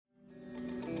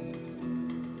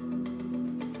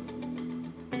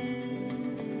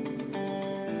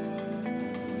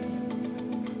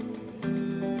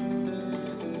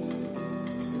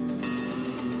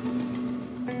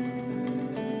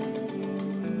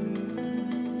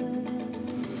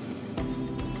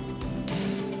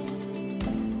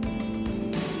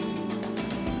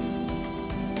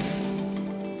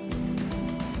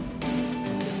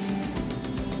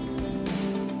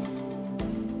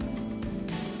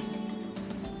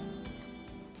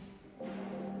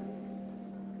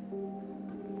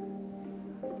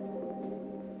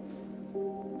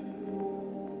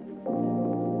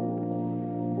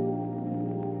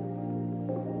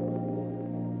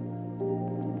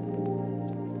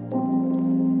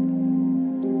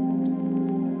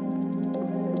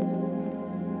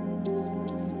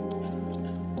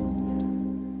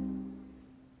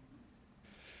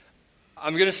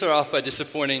I'm going to start off by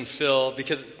disappointing Phil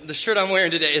because the shirt I'm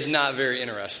wearing today is not very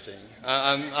interesting.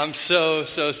 I'm so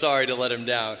sorry to let him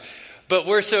down. But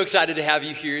we're so excited to have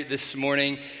you here this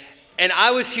morning. And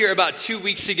I was here about 2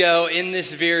 weeks ago in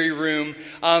this very room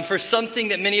for something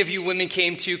that many of you women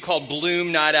came to called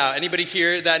Bloom Night Out. Anybody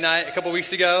here that night a couple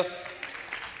weeks ago?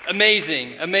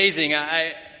 Amazing.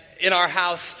 In our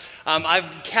house, I've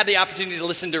had the opportunity to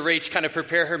listen to Rach kind of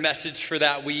prepare her message for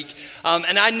that week.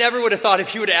 And I never would have thought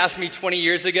if you would have asked me 20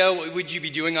 years ago, what would you be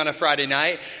doing on a Friday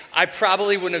night? I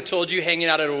probably wouldn't have told you hanging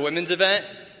out at a women's event.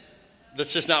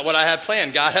 That's just not what I had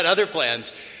planned. God had other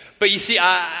plans. But you see,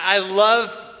 I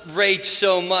love Rach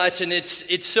so much, and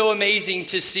it's so amazing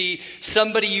to see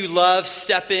somebody you love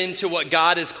step into what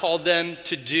God has called them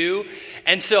to do.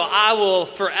 And so I will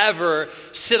forever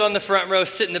sit on the front row,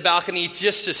 sit in the balcony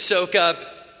just to soak up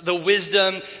the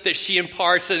wisdom that she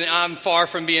imparts. And I'm far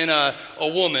from being a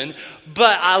woman,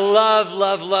 but I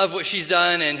love what she's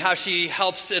done and how she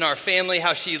helps in our family,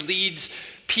 how she leads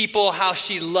people, how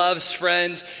she loves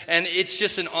friends. And it's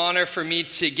just an honor for me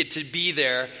to get to be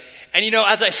there. And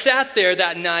as I sat there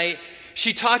that night,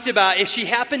 she talked about if she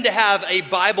happened to have a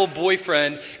Bible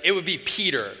boyfriend, it would be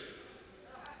Peter.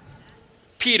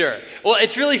 Well,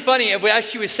 it's really funny, as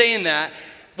she was saying that,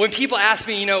 when people ask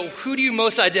me, who do you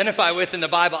most identify with in the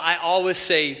Bible, I always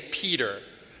say Peter.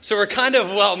 So we're kind of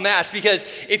well matched because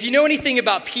if you know anything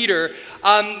about Peter,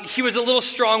 he was a little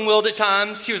strong-willed at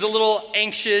times. He was a little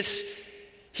anxious.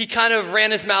 He kind of ran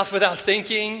his mouth without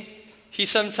thinking. He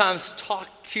sometimes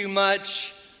talked too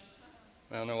much.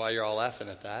 I don't know why you're all laughing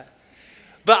at that.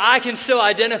 But I can still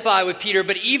identify with Peter.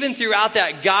 But even throughout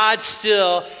that, God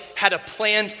still had a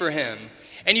plan for him.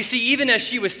 And you see, even as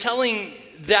she was telling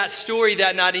that story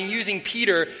that night and using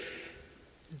Peter,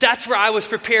 that's where I was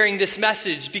preparing this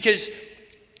message. Because,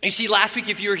 you see, last week,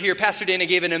 if you were here, Pastor Dana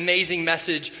gave an amazing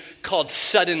message called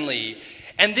Suddenly.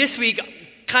 And this week,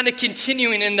 kind of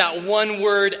continuing in that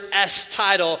one-word S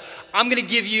title, I'm going to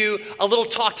give you a little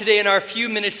talk today in our few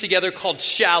minutes together called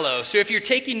Shallow. So if you're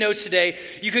taking notes today,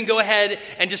 you can go ahead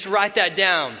and just write that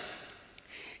down.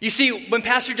 You see, when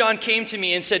Pastor John came to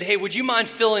me and said, hey, would you mind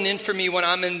filling in for me when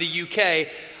I'm in the UK?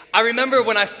 I remember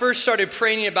when I first started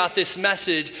praying about this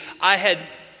message, I had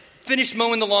finished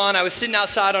mowing the lawn. I was sitting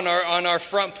outside on our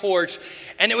front porch,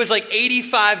 and it was like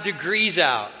 85 degrees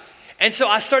out. And so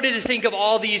I started to think of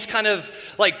all these kind of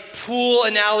like pool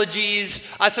analogies.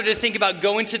 I started to think about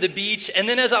going to the beach. And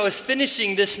then as I was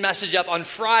finishing this message up on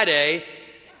Friday,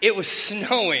 it was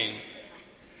snowing.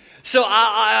 So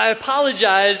I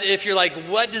apologize if you're like,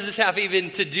 what does this have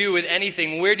even to do with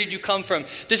anything? Where did you come from?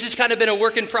 This has kind of been a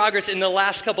work in progress in the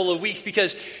last couple of weeks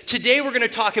because today we're going to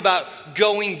talk about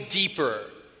going deeper.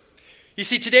 You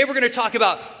see, today we're going to talk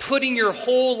about putting your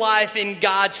whole life in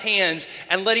God's hands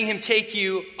and letting him take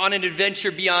you on an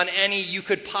adventure beyond any you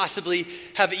could possibly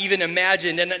have even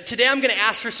imagined. And today I'm going to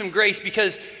ask for some grace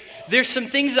because there's some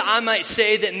things that I might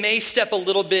say that may step a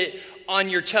little bit on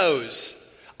your toes.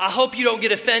 I hope you don't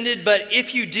get offended, but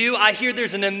if you do, I hear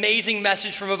there's an amazing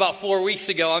message from about 4 weeks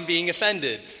ago on being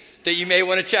offended that you may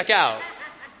want to check out.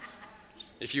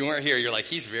 If you weren't here, you're like,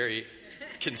 he's very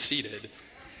conceited.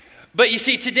 But you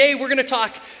see, today we're going to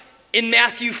talk in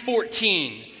Matthew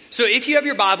 14. So if you have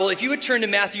your Bible, if you would turn to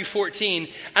Matthew 14,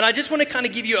 and I just want to kind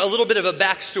of give you a little bit of a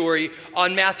backstory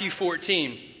on Matthew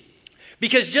 14.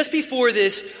 Because just before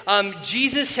this,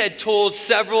 Jesus had told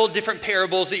several different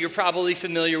parables that you're probably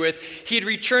familiar with. He had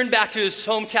returned back to his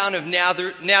hometown of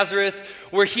Nazareth,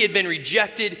 where he had been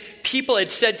rejected. People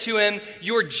had said to him,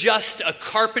 "You're just a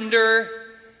carpenter."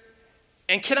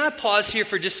 And can I pause here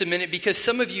for just a minute? Because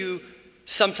some of you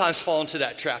sometimes fall into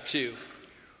that trap too,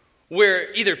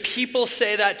 where either people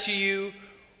say that to you,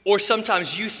 or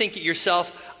sometimes you think it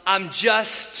yourself, I'm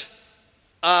just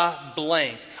a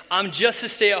blank. I'm just a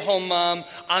stay-at-home mom.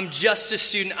 I'm just a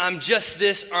student. I'm just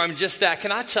this or I'm just that. Can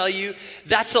I tell you,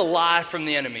 that's a lie from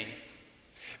the enemy.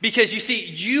 Because you see,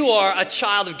 you are a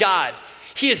child of God.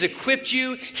 He has equipped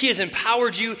you. He has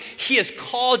empowered you. He has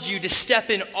called you to step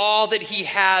in all that he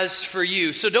has for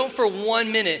you. So don't for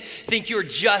 1 minute think you're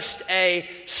just a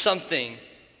something.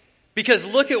 Because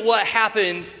look at what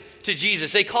happened to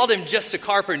Jesus. They called him just a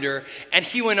carpenter, and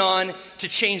he went on to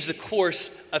change the course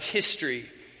of history.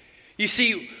 You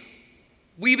see,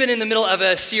 we've been in the middle of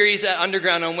a series at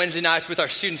Underground on Wednesday nights with our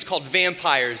students called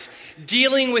Vampires,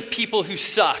 dealing with people who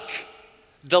suck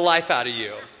the life out of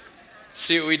you.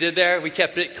 See what we did there? We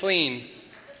kept it clean.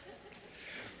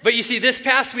 But you see, this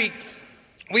past week,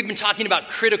 we've been talking about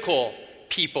critical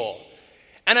people.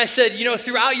 And I said,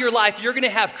 throughout your life, you're going to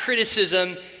have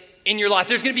criticism in your life.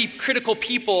 There's going to be critical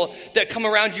people that come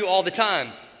around you all the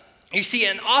time. You see,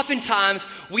 and oftentimes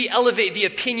we elevate the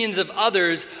opinions of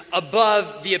others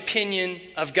above the opinion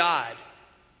of God.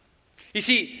 You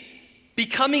see,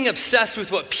 becoming obsessed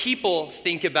with what people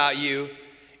think about you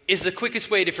is the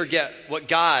quickest way to forget what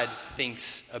God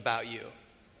thinks about you.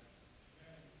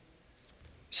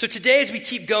 So today, as we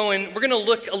keep going, we're going to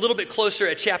look a little bit closer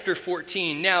at chapter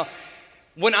 14. Now,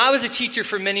 when I was a teacher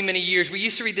for many, many years, we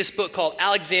used to read this book called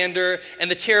Alexander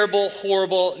and the Terrible,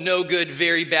 Horrible, No Good,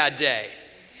 Very Bad Day.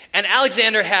 And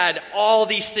Alexander had all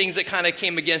these things that kind of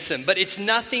came against him, but it's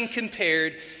nothing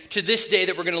compared to this day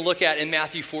that we're going to look at in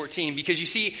Matthew 14, because you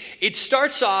see, it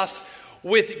starts off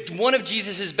with one of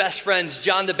Jesus' best friends,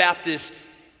 John the Baptist,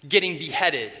 getting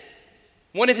beheaded.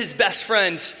 One of his best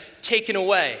friends taken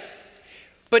away.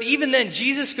 But even then,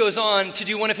 Jesus goes on to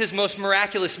do one of his most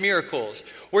miraculous miracles,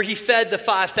 where he fed the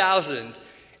 5,000.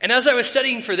 And as I was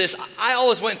studying for this, I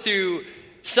always went through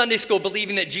Sunday school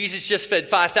believing that Jesus just fed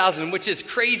 5,000, which is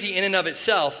crazy in and of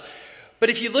itself. But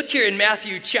if you look here in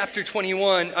Matthew chapter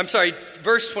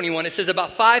verse 21, it says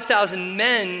about 5,000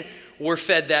 men were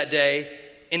fed that day,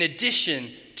 in addition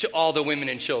to all the women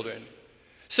and children.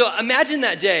 So imagine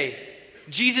that day.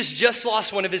 Jesus just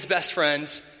lost one of his best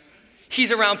friends.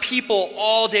 He's around people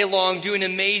all day long doing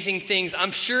amazing things.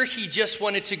 I'm sure he just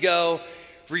wanted to go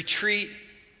retreat,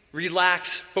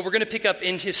 relax. But we're going to pick up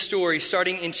in his story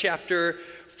starting in chapter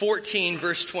 14,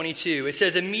 verse 22. It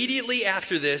says, immediately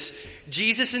after this,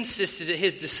 Jesus insisted that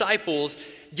his disciples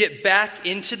get back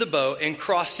into the boat and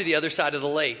cross to the other side of the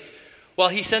lake, while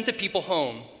he sent the people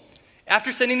home.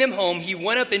 After sending them home, he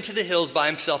went up into the hills by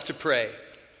himself to pray.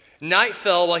 Night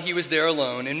fell while he was there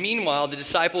alone, and meanwhile the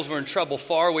disciples were in trouble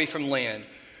far away from land,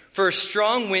 for a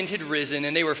strong wind had risen,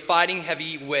 and they were fighting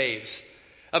heavy waves.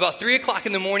 About 3 o'clock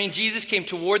in the morning, Jesus came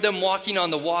toward them walking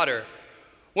on the water.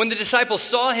 When the disciples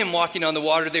saw him walking on the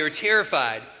water, they were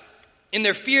terrified. In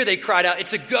their fear, they cried out,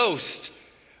 "It's a ghost!"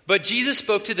 But Jesus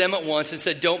spoke to them at once and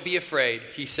said, "Don't be afraid,"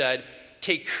 he said.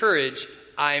 "Take courage,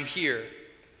 I am here."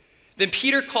 Then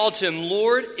Peter called to him,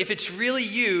 "Lord, if it's really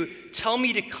you, tell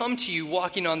me to come to you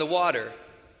walking on the water."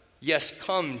 "Yes,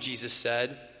 come," Jesus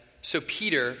said. So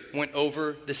Peter went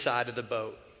over the side of the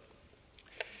boat.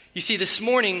 You see, this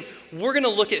morning, we're going to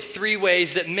look at 3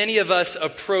 ways that many of us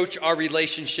approach our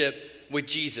relationship with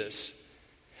Jesus.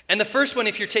 And the first one,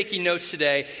 if you're taking notes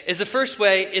today, is the first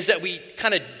way is that we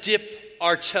kind of dip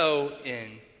our toe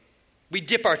in. We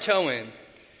dip our toe in.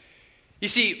 You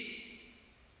see,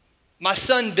 my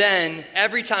son Ben,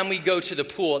 every time we go to the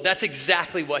pool, that's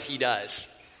exactly what he does.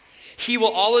 He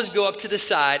will always go up to the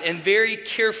side and very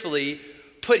carefully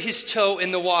put his toe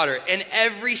in the water. And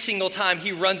every single time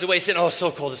he runs away saying, "Oh, it's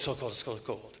so cold, it's so cold, it's so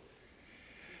cold."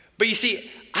 But you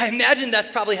see, I imagine that's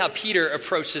probably how Peter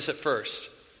approached this at first.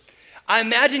 I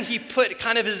imagine he put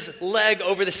kind of his leg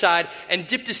over the side and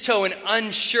dipped his toe in,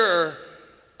 unsure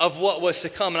of what was to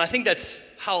come. And I think that's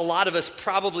how a lot of us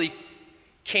probably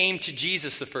came to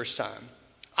Jesus the first time.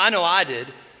 I know I did.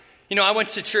 You know, I went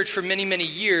to church for many, many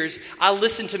years. I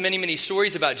listened to many, many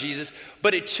stories about Jesus,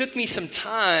 but it took me some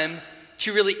time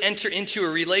to really enter into a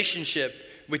relationship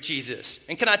with Jesus.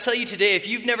 And can I tell you today, if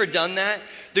you've never done that,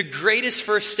 the greatest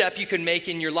first step you can make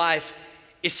in your life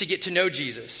is to get to know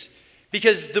Jesus.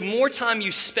 Because the more time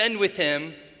you spend with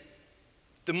him,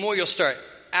 the more you'll start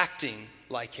acting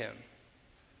like him.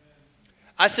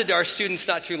 I said to our students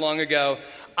not too long ago,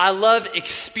 I love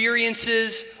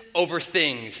experiences over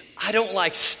things. I don't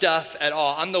like stuff at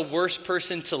all. I'm the worst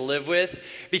person to live with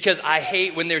because I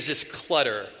hate when there's just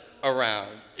clutter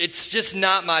around. It's just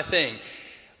not my thing.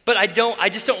 But I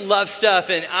just don't love stuff,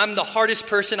 and I'm the hardest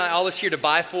person I always hear to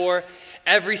buy for.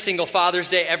 Every single Father's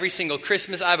Day, every single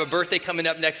Christmas. I have a birthday coming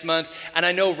up next month, and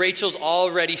I know Rachel's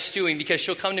already stewing because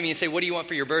she'll come to me and say, "What do you want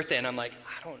for your birthday?" And I'm like,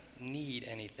 I don't need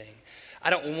anything.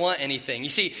 I don't want anything. You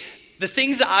see, the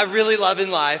things that I really love in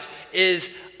life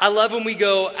is I love when we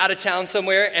go out of town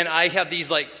somewhere and I have these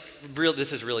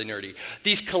this is really nerdy,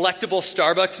 these collectible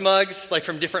Starbucks mugs, like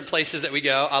from different places that we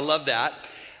go. I love that.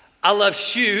 I love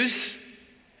shoes.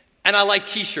 And I like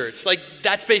t-shirts.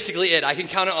 That's basically it. I can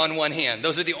count it on one hand.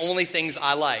 Those are the only things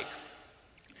I like.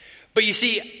 But you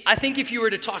see, I think if you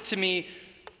were to talk to me,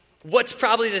 what's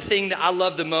probably the thing that I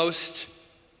love the most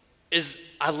is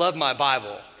I love my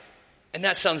Bible. And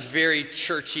that sounds very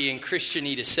churchy and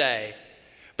Christian-y to say.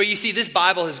 But you see, this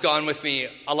Bible has gone with me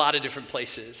a lot of different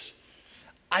places.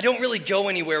 I don't really go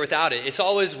anywhere without it. It's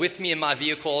always with me in my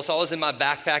vehicle. It's always in my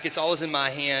backpack. It's always in my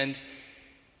hand.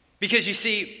 Because you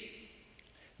see,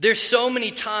 there's so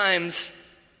many times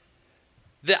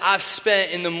that I've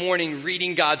spent in the morning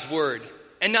reading God's word.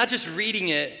 And not just reading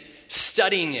it,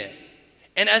 studying it.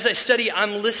 And as I study,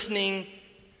 I'm listening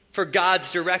for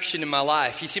God's direction in my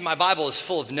life. You see, my Bible is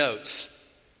full of notes.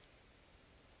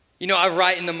 I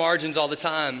write in the margins all the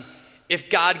time. If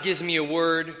God gives me a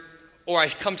word, or I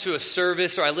come to a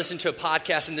service, or I listen to a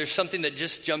podcast, and there's something that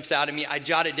just jumps out at me, I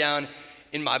jot it down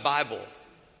in my Bible.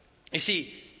 You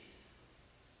see,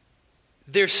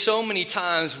 there's so many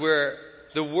times where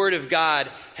the Word of God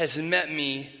has met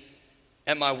me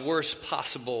at my worst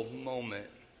possible moment.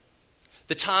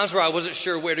 The times where I wasn't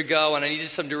sure where to go and I needed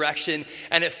some direction,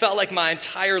 and it felt like my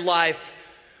entire life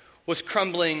was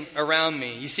crumbling around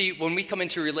me. You see, when we come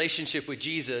into a relationship with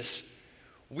Jesus,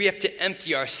 we have to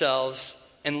empty ourselves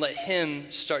and let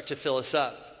Him start to fill us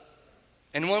up.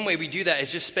 And one way we do that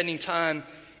is just spending time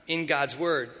in God's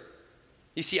Word.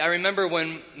 You see, I remember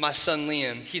when my son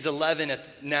Liam, he's 11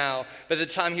 now, but at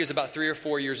the time he was about 3 or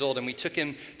 4 years old, and we took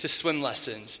him to swim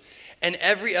lessons. And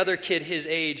every other kid his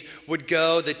age would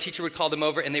go, the teacher would call them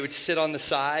over, and they would sit on the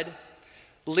side.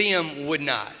 Liam would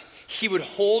not. He would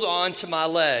hold on to my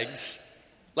legs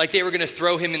like they were going to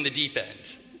throw him in the deep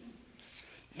end.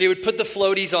 They would put the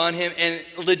floaties on him, and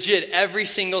legit, every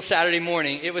single Saturday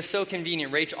morning, it was so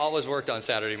convenient. Rach always worked on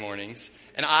Saturday mornings,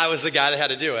 and I was the guy that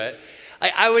had to do it.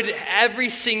 Every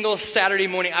single Saturday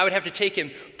morning, I would have to take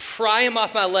him, pry him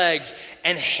off my legs,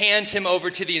 and hand him over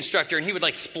to the instructor. And he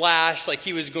would splash like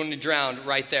he was going to drown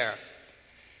right there.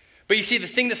 But you see, the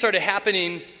thing that started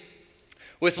happening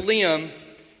with Liam,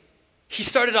 he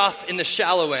started off in the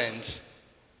shallow end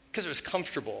because it was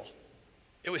comfortable.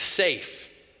 It was safe.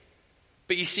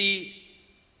 But you see,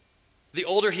 the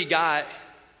older he got,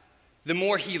 the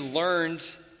more he learned,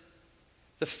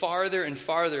 the farther and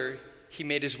farther he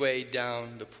made his way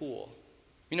down the pool.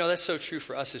 That's so true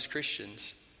for us as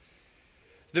Christians.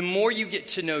 The more you get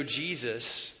to know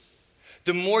Jesus,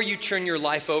 the more you turn your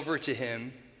life over to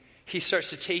Him, He starts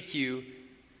to take you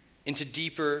into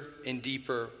deeper and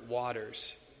deeper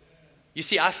waters. You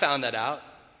see, I found that out.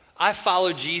 I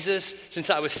followed Jesus since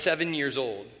I was 7 years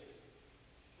old.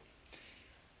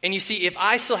 And you see, if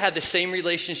I still had the same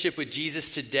relationship with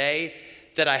Jesus today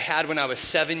that I had when I was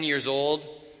 7 years old,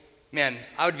 man,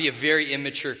 I would be a very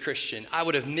immature Christian. I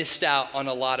would have missed out on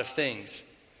a lot of things.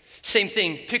 Same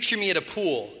thing, picture me at a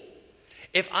pool.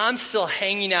 If I'm still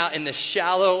hanging out in the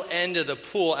shallow end of the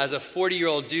pool as a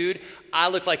 40-year-old dude, I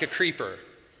look like a creeper.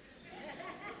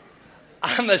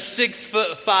 I'm a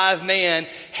 6'5" man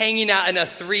hanging out in a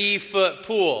 3-foot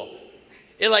pool.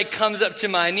 It comes up to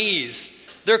my knees.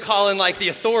 They're calling the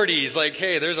authorities,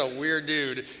 hey, there's a weird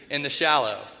dude in the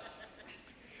shallow.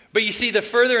 But you see, the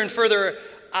further and further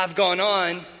I've gone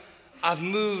on, I've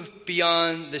moved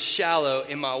beyond the shallow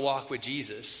in my walk with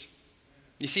Jesus.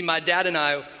 You see, my dad and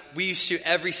I, we used to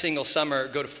every single summer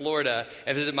go to Florida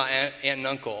and visit my aunt and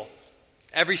uncle.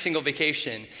 Every single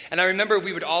vacation. And I remember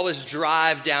we would always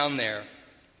drive down there.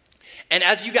 And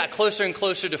as you got closer and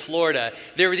closer to Florida,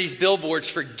 there were these billboards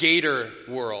for Gator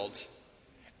World.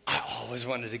 I always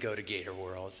wanted to go to Gator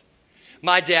World.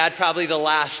 My dad, probably the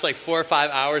last 4 or 5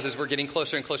 hours as we're getting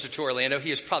closer and closer to Orlando, he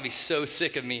was probably so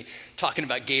sick of me talking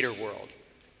about Gator World.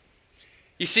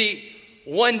 You see,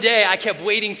 one day I kept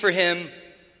waiting for him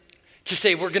to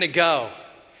say, we're going to go.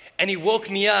 And he woke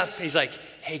me up. He's like,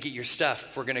 hey, get your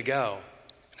stuff. We're going to go.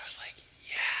 And I was like,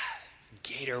 yeah,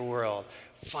 Gator World,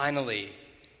 finally.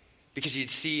 Because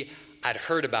you'd see, I'd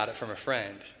heard about it from a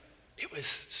friend. It was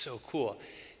so cool.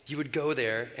 You would go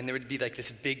there, and there would be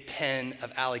this big pen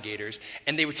of alligators,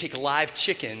 and they would take live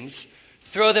chickens,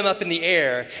 throw them up in the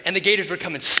air, and the gators would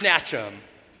come and snatch them.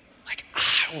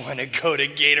 I want to go to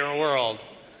Gator World.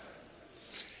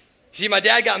 See, my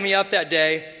dad got me up that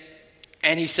day,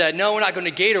 and he said, no, we're not going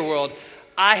to Gator World.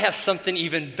 I have something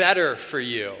even better for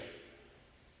you.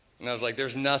 And I was like,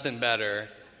 there's nothing better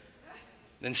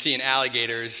than seeing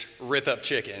alligators rip up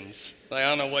chickens. I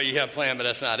don't know what you have planned, but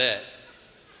that's not it.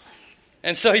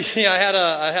 And so, you see, I had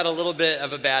a little bit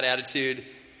of a bad attitude,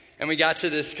 and we got to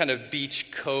this kind of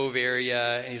beach cove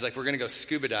area, and he's like, we're going to go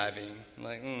scuba diving. I'm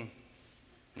like,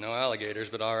 no alligators,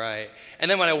 but all right.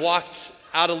 And then when I walked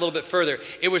out a little bit further,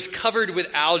 it was covered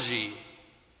with algae.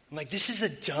 I'm like, this is the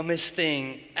dumbest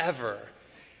thing ever.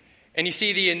 And you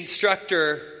see, the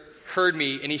instructor heard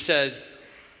me, and he said,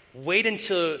 wait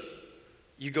until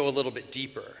you go a little bit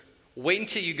deeper. Wait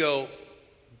until you go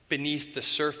beneath the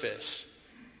surface.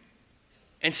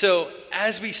 And so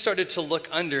as we started to look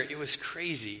under, it was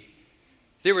crazy.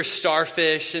 There were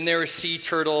starfish and there were sea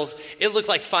turtles. It looked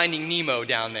like Finding Nemo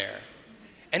down there.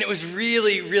 And it was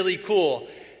really, really cool.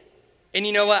 And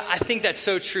you know what? I think that's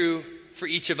so true for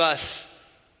each of us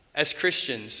as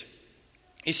Christians.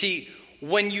 You see,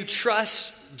 when you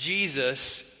trust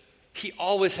Jesus, He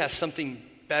always has something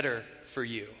better for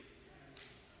you.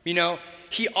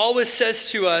 He always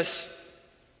says to us,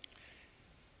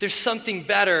 there's something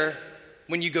better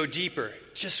when you go deeper.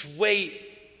 Just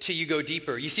wait till you go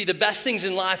deeper. You see, the best things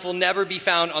in life will never be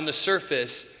found on the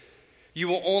surface. You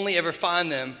will only ever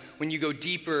find them when you go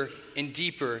deeper and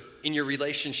deeper in your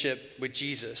relationship with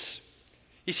Jesus.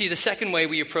 You see, the second way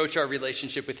we approach our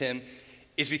relationship with him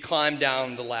is we climb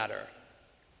down the ladder.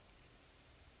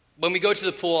 When we go to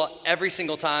the pool, every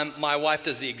single time, my wife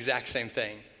does the exact same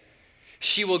thing.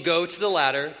 She will go to the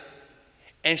ladder,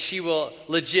 and she will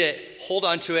legit hold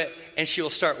onto it, and she will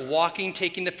start walking,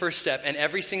 taking the first step, and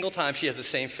every single time she has the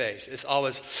same face. It's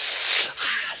always...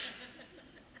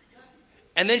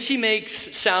 And then she makes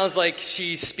sounds like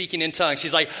she's speaking in tongues.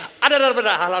 She's like...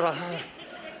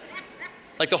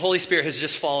 Like the Holy Spirit has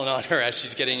just fallen on her as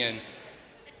she's getting in.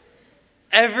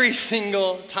 Every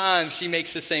single time she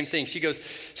makes the same thing. She goes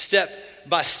step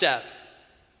by step.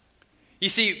 You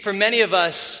see, for many of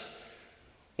us,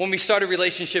 when we start a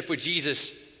relationship with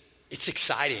Jesus, it's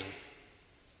exciting.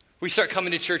 We start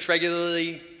coming to church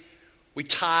regularly. We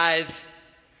tithe.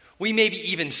 We maybe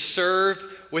even serve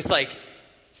with like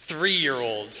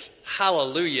 3-year-olds.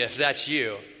 Hallelujah, if that's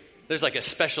you. There's like a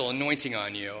special anointing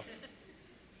on you.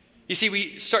 You see,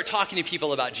 we start talking to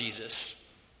people about Jesus.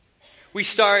 We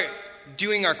start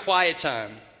doing our quiet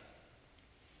time.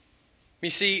 You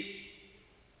see,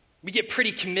 we get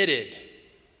pretty committed.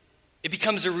 It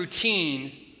becomes a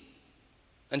routine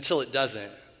until it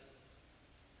doesn't.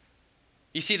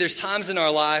 You see, there's times in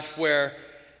our life where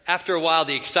after a while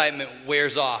the excitement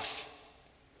wears off.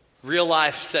 Real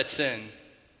life sets in.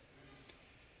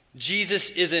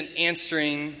 Jesus isn't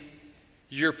answering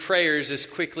your prayers as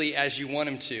quickly as you want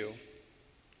him to.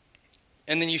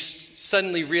 And then you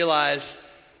suddenly realize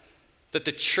that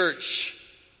the church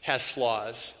has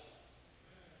flaws.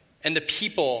 And the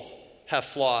people have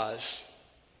flaws.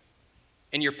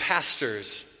 And your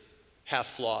pastors have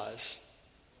flaws.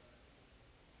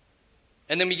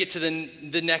 And then we get to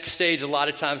the next stage a lot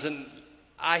of times, and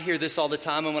I hear this all the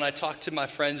time, and when I talk to my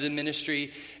friends in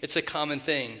ministry, it's a common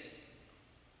thing.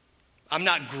 I'm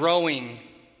not growing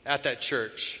at that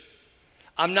church.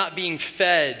 I'm not being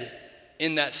fed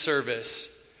in that service.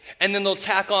 And then they'll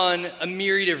tack on a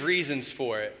myriad of reasons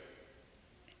for it.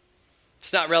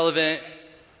 It's not relevant.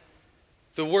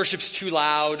 The worship's too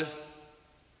loud.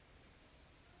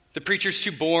 The preacher's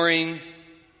too boring.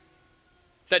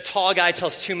 That tall guy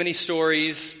tells too many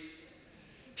stories.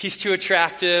 He's too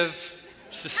attractive.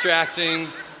 It's distracting.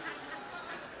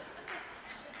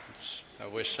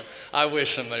 I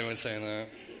wish somebody would say that.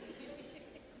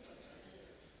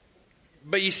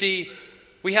 But you see,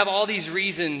 we have all these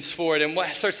reasons for it, and what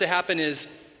starts to happen is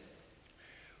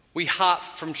we hop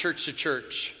from church to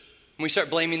church, and we start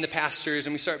blaming the pastors,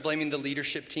 and we start blaming the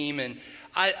leadership team, and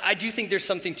I do think there's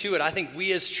something to it. I think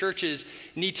we as churches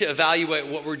need to evaluate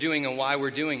what we're doing and why we're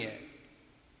doing it.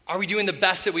 Are we doing the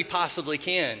best that we possibly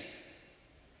can?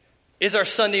 Is our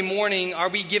Sunday morning, are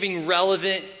we giving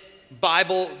relevant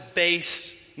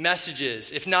Bible-based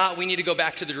messages? If not, we need to go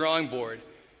back to the drawing board.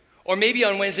 Or maybe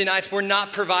on Wednesday nights, we're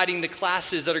not providing the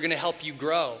classes that are going to help you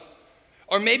grow.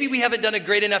 Or maybe we haven't done a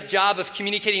great enough job of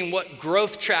communicating what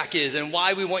growth track is and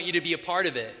why we want you to be a part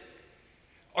of it.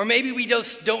 Or maybe we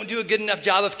just don't do a good enough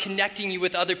job of connecting you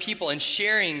with other people and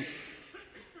sharing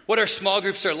what our small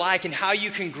groups are like and how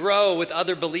you can grow with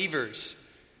other believers.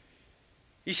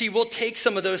 You see, we'll take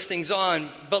some of those things on,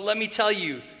 but let me tell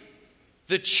you,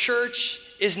 the church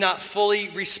is not fully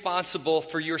responsible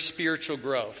for your spiritual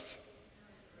growth.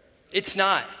 It's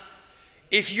not.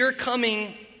 If you're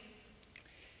coming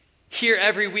here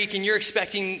every week and you're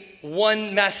expecting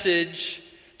one message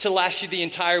to last you the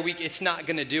entire week, it's not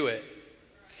going to do it.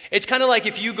 It's kind of like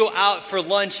if you go out for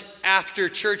lunch after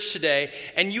church today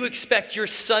and you expect your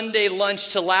Sunday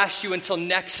lunch to last you until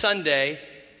next Sunday,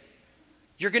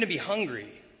 you're going to be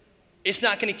hungry. It's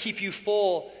not going to keep you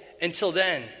full until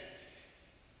then.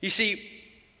 You see,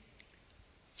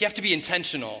 you have to be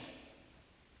intentional.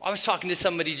 I was talking to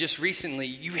somebody just recently.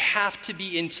 You have to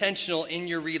be intentional in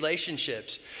your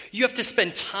relationships. You have to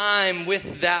spend time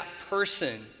with that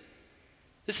person.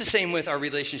 It's the same with our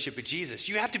relationship with Jesus.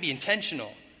 You have to be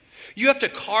intentional. You have to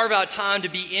carve out time to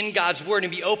be in God's word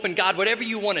and be open. God, whatever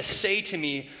you want to say to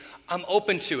me, I'm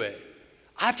open to it.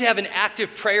 I have to have an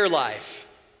active prayer life.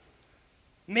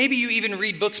 Maybe you even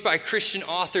read books by Christian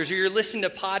authors, or you're listening to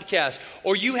podcasts,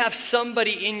 or you have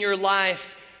somebody in your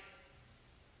life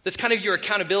that's kind of your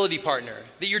accountability partner,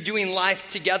 that you're doing life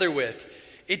together with.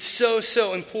 It's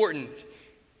so important.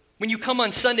 When you come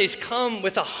on Sundays, come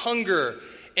with a hunger,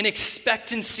 an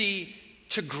expectancy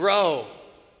to grow.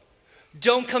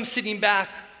 Don't come sitting back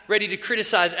ready to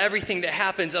criticize everything that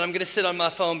happens, and I'm going to sit on my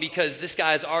phone because this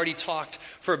guy has already talked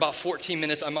for about 14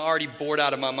 minutes. I'm already bored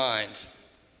out of my mind.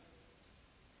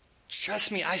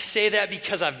 Trust me, I say that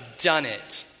because I've done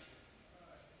it.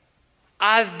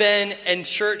 I've been in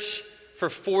church for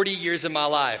 40 years of my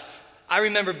life. I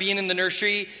remember being in the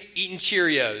nursery, eating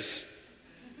Cheerios.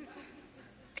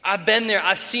 I've been there,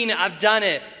 I've seen it, I've done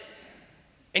it.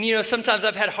 And sometimes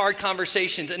I've had hard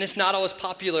conversations, and it's not always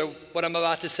popular what I'm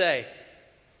about to say.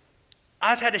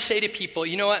 I've had to say to people,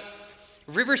 you know what?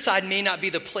 Riverside may not be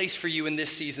the place for you in this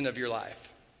season of your life.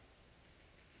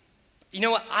 You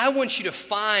know what? I want you to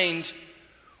find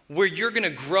where you're going to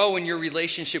grow in your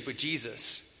relationship with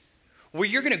Jesus, where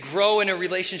you're going to grow in a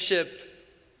relationship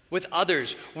with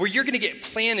others, where you're going to get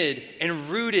planted and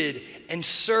rooted and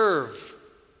serve.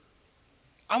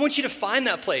 I want you to find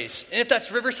that place. And if that's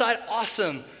Riverside,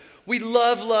 awesome. We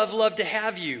love to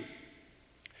have you.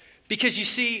 Because you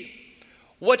see,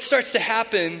 what starts to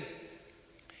happen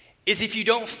is if you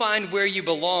don't find where you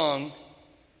belong,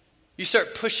 you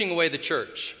start pushing away the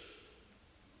church.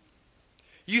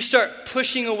 You start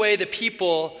pushing away the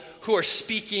people who are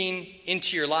speaking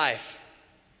into your life.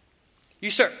 You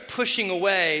start pushing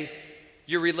away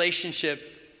your relationship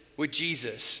with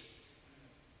Jesus.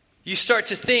 You start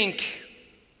to think,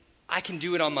 I can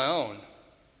do it on my own.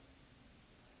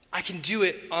 I can do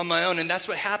it on my own. And that's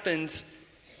what happens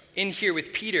in here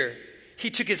with Peter. He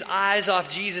took his eyes off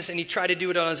Jesus and he tried to do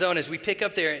it on his own. As we pick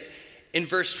up there in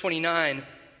verse 29,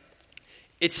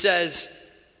 it says,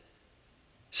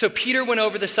 so Peter went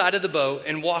over the side of the boat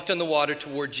and walked on the water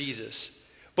toward Jesus.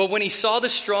 But when he saw the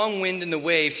strong wind and the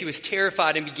waves, he was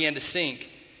terrified and began to sink.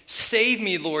 Save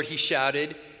me, Lord, he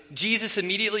shouted. Jesus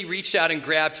immediately reached out and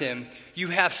grabbed him. You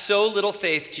have so little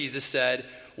faith, Jesus said.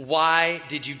 Why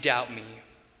did you doubt me?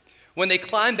 When they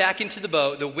climbed back into the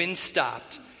boat, the wind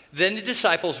stopped. Then the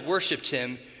disciples worshiped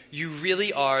him. You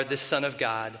really are the Son of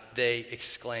God, they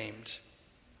exclaimed.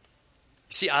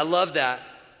 See, I love that.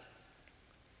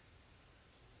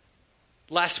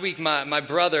 Last week, my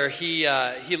brother, he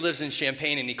lives in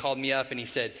Champaign, and he called me up and he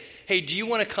said, hey, do you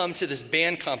want to come to this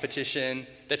band competition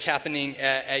that's happening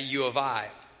at U of I?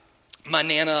 My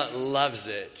Nana loves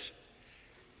it.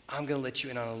 I'm going to let you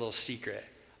in on a little secret.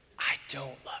 I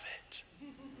don't love it.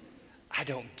 I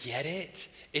don't get it.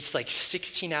 It's like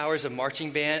 16 hours of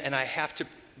marching band, and I have to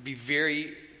be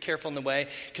very careful in the way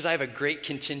because I have a great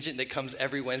contingent that comes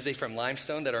every Wednesday from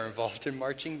Limestone that are involved in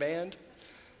marching band.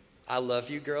 I love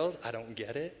you girls. I don't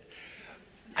get it.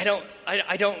 I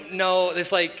don't know.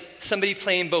 There's like somebody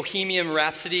playing Bohemian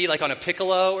Rhapsody like on a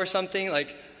piccolo or something.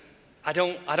 Like I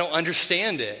don't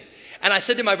understand it. And I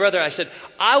said to my brother, I said,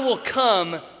 I will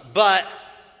come, but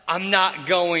I'm not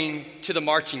going to the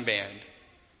marching band.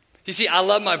 You see, I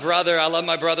love my brother. I love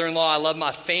my brother-in-law. I love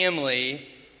my family.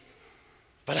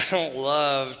 But I don't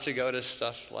love to go to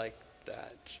stuff like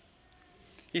that.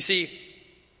 You see,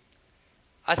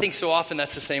 I think so often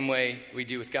that's the same way we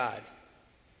do with God.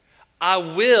 I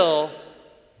will,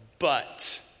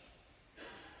 but.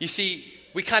 You see,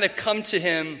 we kind of come to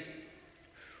him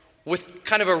with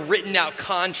kind of a written out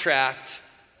contract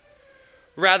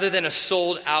rather than a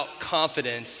sold out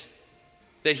confidence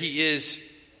that he is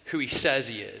who he says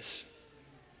he is.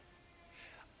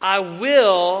 I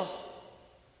will,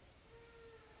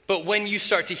 but when you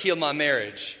start to heal my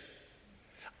marriage.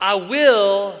 I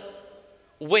will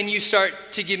when you start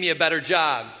to give me a better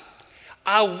job.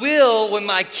 I will when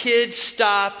my kids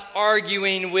stop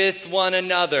arguing with one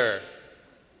another.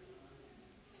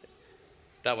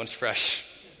 That one's fresh.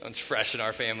 That one's fresh in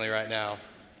our family right now.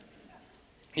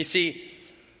 You see,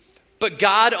 but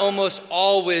God almost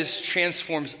always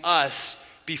transforms us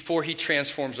before he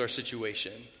transforms our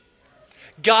situation.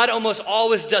 God almost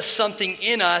always does something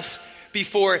in us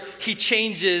before he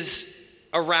changes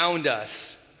around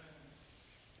us.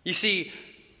 You see,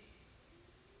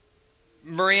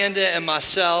 Miranda and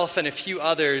myself and a few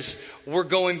others, we're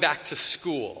going back to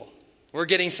school. We're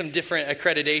getting some different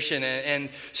accreditation. And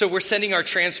so we're sending our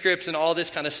transcripts and all this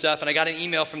kind of stuff. And I got an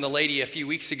email from the lady a few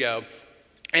weeks ago.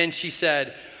 And she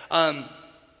said,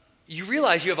 you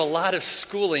realize you have a lot of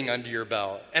schooling under your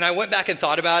belt. And I went back and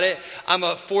thought about it. I'm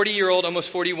a 40-year-old,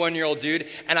 almost 41-year-old dude.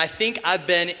 And I think I've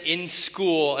been in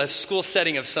school, a school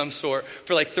setting of some sort,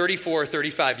 for like 34 or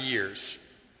 35 years.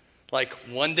 Like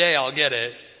one day I'll get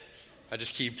it. I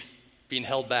just keep being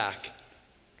held back.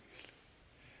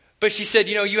 But she said,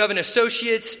 you have an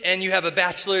associate's and you have a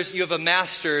bachelor's, you have a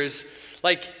master's.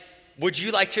 Like, would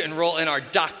you like to enroll in our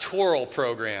doctoral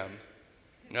program?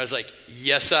 And I was like,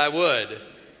 yes, I would.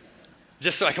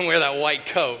 Just so I can wear that white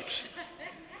coat.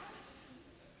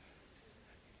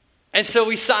 And so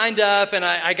we signed up and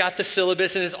I got the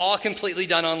syllabus and it's all completely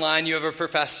done online. You have a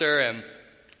professor and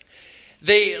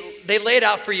they lay it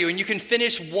out for you and you can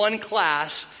finish one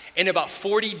class in about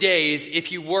 40 days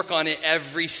if you work on it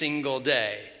every single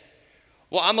day.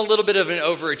 Well, I'm a little bit of an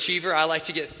overachiever. I like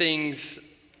to get things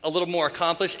a little more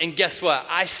accomplished. And guess what?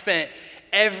 I spent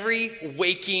every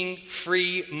waking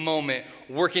free moment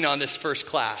working on this first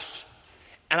class.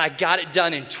 And I got it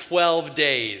done in 12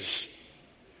 days.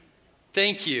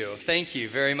 Thank you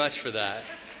very much for that.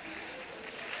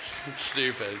 It's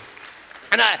stupid.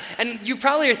 And you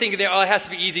probably are thinking there, it has to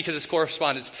be easy because it's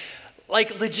correspondence.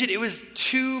 Like legit, it was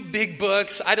 2 big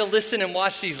books. I had to listen and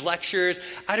watch these lectures.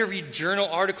 I had to read journal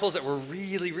articles that were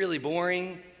really, really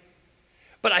boring.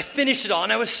 But I finished it all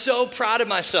and I was so proud of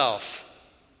myself.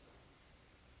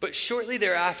 But shortly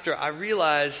thereafter, I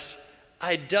realized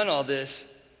I had done all this,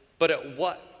 but at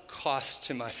what cost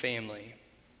to my family?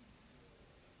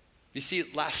 You see,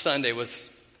 last Sunday was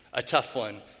a tough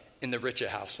one in the Ritchason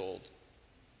household.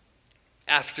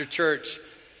 After church,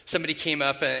 somebody came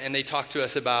up and they talked to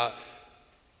us about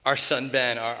our son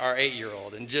Ben, our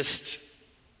 8-year-old, and just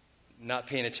not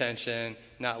paying attention,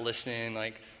 not listening,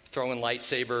 like throwing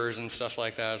lightsabers and stuff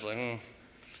like that. I was like, he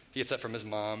gets that from his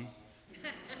mom.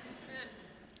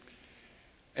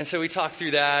 And so we talked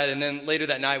through that, and then later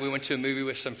that night we went to a movie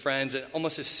with some friends, and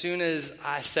almost as soon as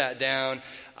I sat down,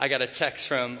 I got a text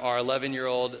from our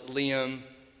 11-year-old Liam,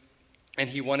 and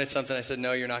he wanted something. I said,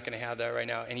 no, you're not going to have that right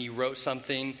now. And he wrote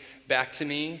something back to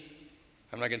me.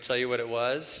 I'm not going to tell you what it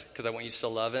was, because I want you to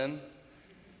still love him.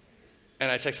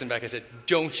 And I texted him back, I said,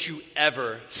 don't you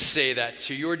ever say that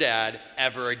to your dad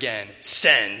ever again.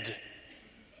 Send.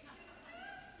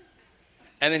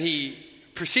 And then he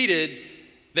proceeded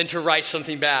then to write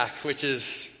something back, which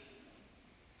is,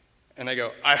 and I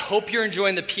go, I hope you're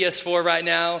enjoying the PS4 right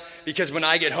now, because when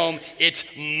I get home, it's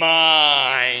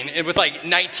mine. And with like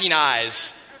 19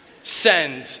 eyes.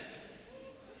 Send.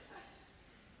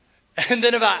 And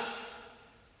then about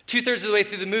 2/3 of the way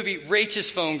through the movie, Rachel's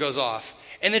phone goes off.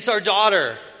 And it's our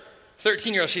daughter,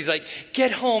 13-year-old. She's like,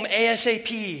 get home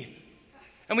ASAP.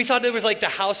 And we thought it was like the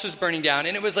house was burning down.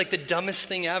 And it was like the dumbest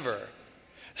thing ever.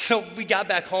 So we got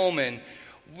back home and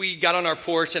we got on our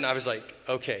porch and I was like,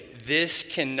 okay, this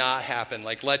cannot happen.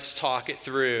 Like, let's talk it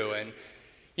through. And,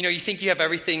 you think you have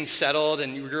everything settled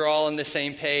and you're all on the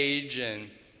same page. And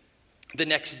the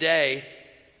next day,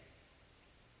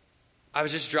 I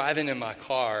was just driving in my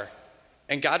car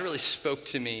and God really spoke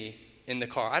to me in the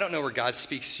car. I don't know where God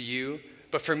speaks to you,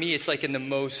 but for me, it's like in the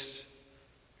most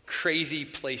crazy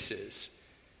places.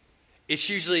 It's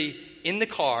usually in the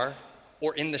car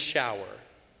or in the shower.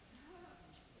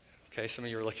 Okay, some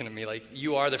of you are looking at me like,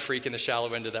 you are the freak in the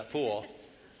shallow end of that pool.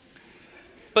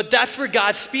 But that's where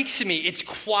God speaks to me. It's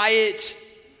quiet.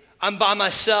 I'm by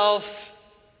myself.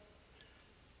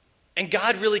 And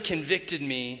God really convicted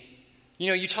me.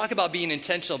 You talk about being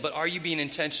intentional, but are you being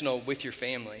intentional with your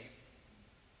family?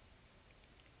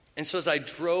 And so as I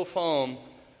drove home,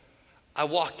 I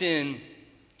walked in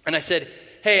and I said,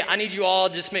 hey, I need you all,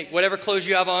 just make whatever clothes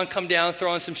you have on, come down,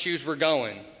 throw on some shoes, we're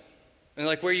going. And they're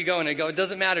like, where are you going? And I go, it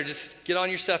doesn't matter, just get on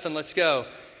your stuff and let's go.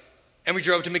 And we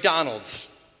drove to McDonald's.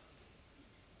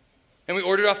 And we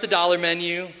ordered off the dollar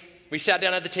menu. We sat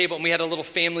down at the table and we had a little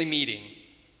family meeting.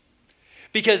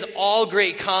 Because all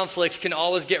great conflicts can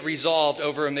always get resolved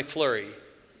over a McFlurry.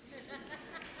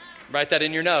 Write that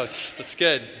in your notes. That's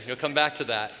good. You'll come back to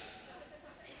that.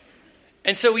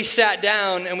 And so we sat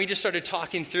down and we just started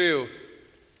talking through.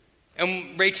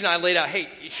 And Rach and I laid out, hey,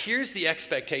 here's the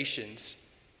expectations.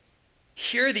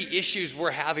 Here are the issues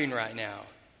we're having right now.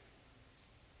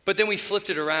 But then we flipped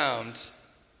it around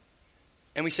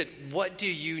and we said, what do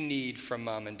you need from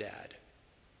mom and dad?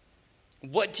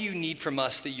 What do you need from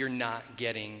us that you're not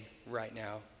getting right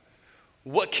now?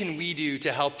 What can we do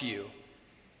to help you?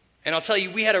 And I'll tell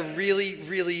you, we had a really,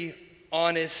 really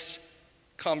honest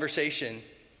conversation.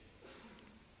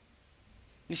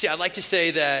 You see, I'd like to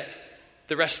say that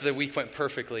the rest of the week went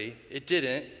perfectly. It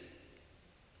didn't.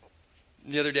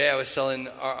 The other day I was telling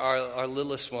our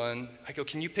littlest one, I go,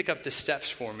 can you pick up the steps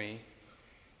for me?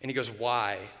 And he goes,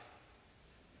 why?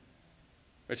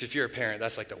 Which if you're a parent,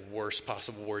 that's like the worst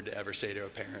possible word to ever say to a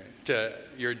parent, to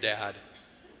your dad.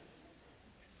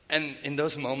 And in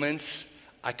those moments,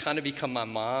 I kind of become my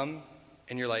mom,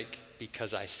 and you're like,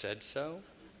 because I said so?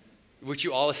 Which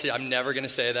you always say, I'm never going to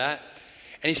say that.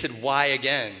 And he said, why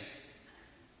again?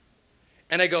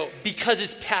 And I go, because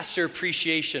it's Pastor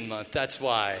Appreciation Month, that's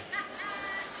why.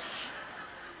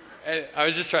 And I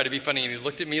was just trying to be funny, and he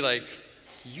looked at me like,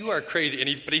 you are crazy.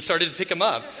 But he started to pick him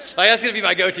up. Like, that's going to be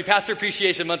my go-to. Pastor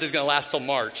Appreciation Month is going to last till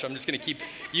March. I'm just going to keep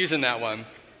using that one.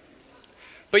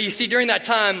 But you see, during that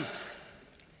time,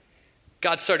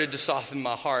 God started to soften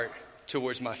my heart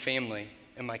towards my family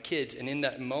and my kids. And in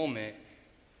that moment,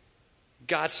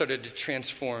 God started to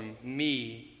transform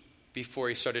me before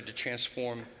he started to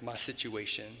transform my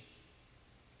situation.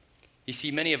 You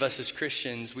see, many of us as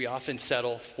Christians, we often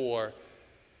settle for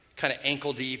kind of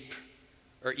ankle deep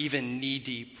or even knee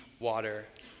deep water.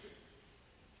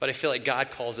 But I feel like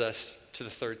God calls us to the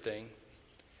third thing.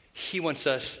 He wants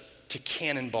us to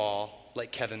cannonball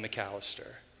like Kevin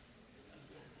McAllister.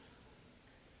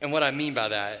 And what I mean by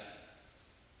that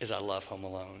is I love Home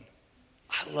Alone.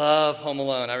 I love Home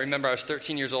Alone. I remember I was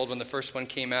 13 years old when the first one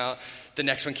came out. The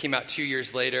next one came out 2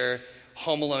 years later.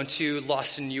 Home Alone 2,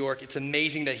 Lost in New York. It's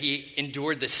amazing that he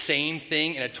endured the same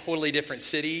thing in a totally different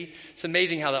city. It's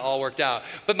amazing how that all worked out.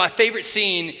 But my favorite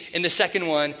scene in the second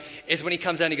one is when he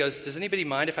comes out and he goes, does anybody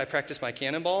mind if I practice my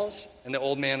cannonballs? And the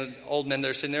old men that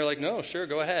are sitting there like, no, sure,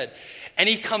 go ahead. And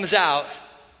he comes out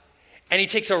and he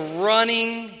takes a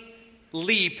running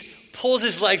leap, pulls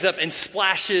his legs up and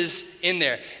splashes in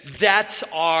there. That's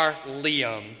our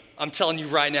Liam. I'm telling you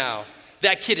right now.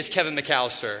 That kid is Kevin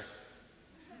McAllister.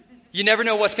 You never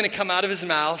know what's going to come out of his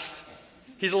mouth.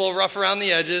 He's a little rough around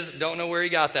the edges. Don't know where he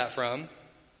got that from.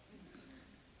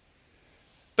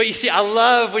 But you see, I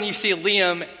love when you see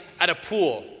Liam at a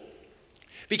pool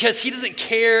because he doesn't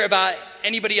care about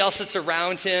anybody else that's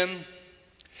around him.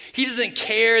 He doesn't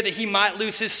care that he might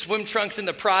lose his swim trunks in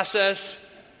the process.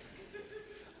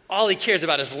 All he cares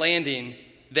about is landing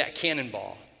that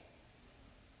cannonball.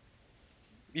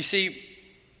 You see,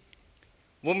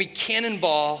 when we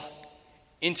cannonball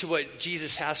into what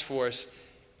Jesus has for us,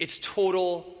 it's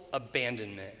total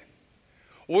abandonment.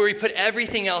 Where we put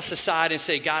everything else aside and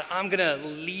say, God, I'm going to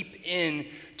leap in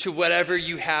to whatever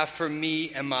you have for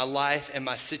me and my life and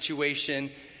my situation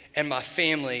and my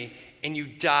family, and you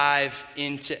dive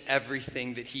into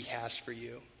everything that he has for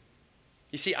you.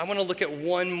 You see, I want to look at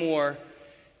one more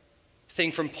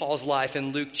thing from Paul's life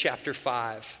in Luke chapter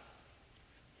 5.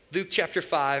 Luke chapter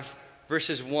 5,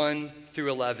 verses 1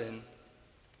 through 11.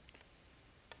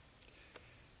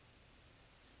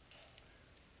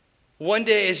 One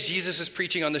day as Jesus was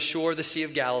preaching on the shore of the Sea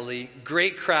of Galilee,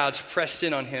 great crowds pressed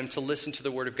in on him to listen to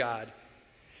the word of God.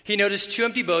 He noticed 2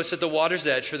 empty boats at the water's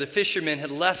edge, for the fishermen had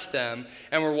left them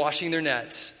and were washing their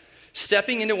nets.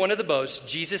 Stepping into one of the boats,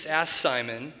 Jesus asked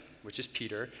Simon, which is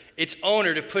Peter, its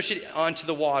owner to push it onto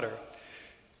the water.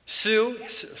 So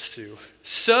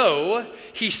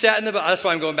he sat in the boat. That's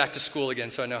why I'm going back to school again,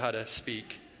 so I know how to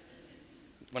speak.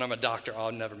 When I'm a doctor,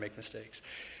 I'll never make mistakes.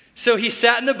 So he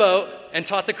sat in the boat and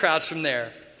taught the crowds from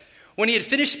there. When he had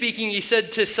finished speaking, he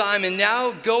said to Simon,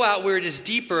 now go out where it is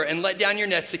deeper and let down your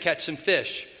nets to catch some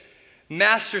fish.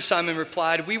 Master, Simon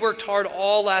replied, we worked hard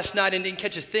all last night and didn't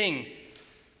catch a thing.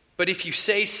 But if you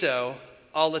say so,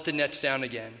 I'll let the nets down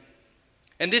again.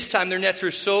 And this time their nets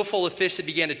were so full of fish that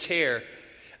began to tear.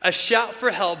 A shout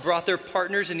for help brought their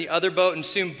partners in the other boat, and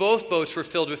soon both boats were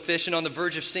filled with fish and on the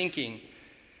verge of sinking.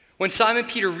 When Simon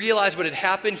Peter realized what had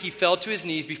happened, he fell to his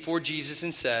knees before Jesus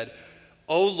and said,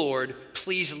 "O Lord,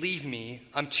 please leave me.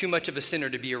 I'm too much of a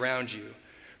sinner to be around you."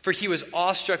 For he was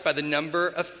awestruck by the number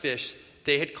of fish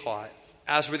they had caught,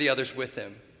 as were the others with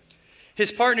him.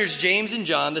 His partners, James and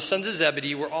John, the sons of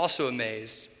Zebedee, were also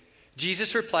amazed.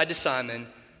 Jesus replied to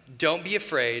Simon, "Don't be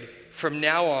afraid. From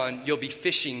now on, you'll be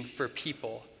fishing for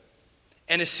people."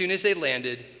 And as soon as they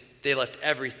landed, they left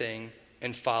everything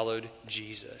and followed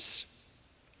Jesus.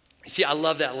 You see, I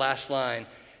love that last line.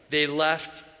 They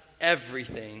left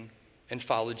everything and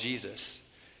followed Jesus.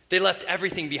 They left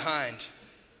everything behind.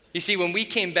 You see, when we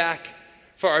came back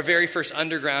for our very first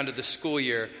underground of the school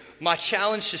year, my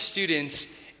challenge to students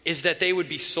is that they would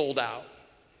be sold out.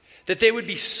 That they would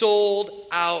be sold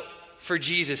out for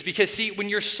Jesus. Because see, when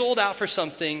you're sold out for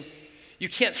something, you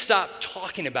can't stop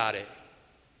talking about it.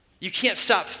 You can't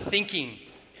stop thinking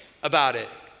about it.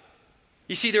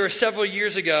 You see, there were several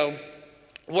years ago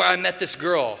where I met this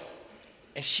girl,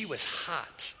 and she was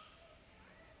hot.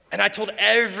 And I told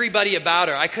everybody about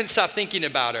her. I couldn't stop thinking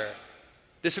about her.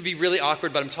 This would be really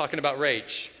awkward, but I'm talking about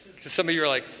Rach. Because some of you are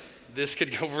like, this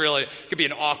could be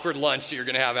an awkward lunch that you're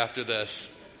going to have after this.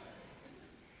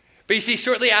 But you see,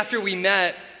 shortly after we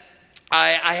met,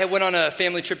 I had went on a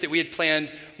family trip that we had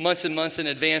planned months and months in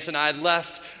advance, and I had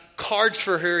left cards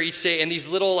for her each day and these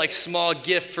little small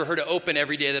gifts for her to open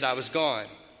every day that I was gone.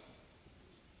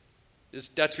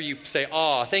 That's where you say,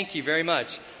 "Aw, thank you very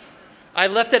much." I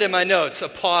left that in my notes, a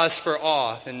pause for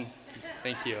awe, and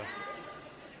thank you.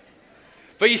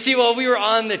 But you see, while we were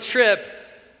on the trip,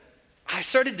 I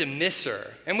started to miss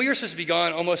her. And we were supposed to be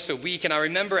gone almost a week, and I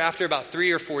remember after about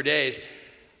 3 or 4 days,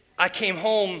 I came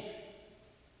home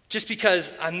just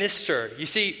because I missed her. You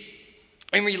see,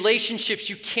 in relationships,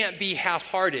 you can't be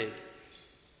half-hearted.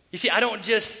 You see, I don't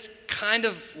just kind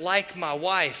of like my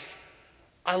wife.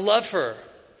 I love her.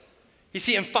 You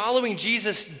see, and following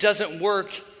Jesus doesn't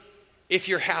work if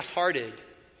you're half-hearted.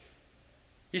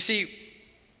 You see,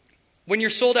 when you're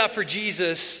sold out for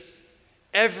Jesus,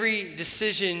 every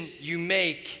decision you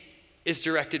make is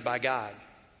directed by God.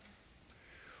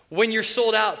 When you're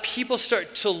sold out, people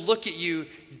start to look at you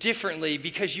differently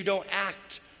because you don't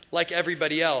act like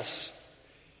everybody else.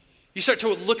 You start to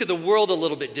look at the world a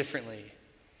little bit differently.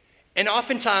 And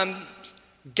oftentimes,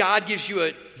 God gives you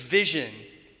a vision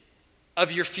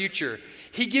of your future.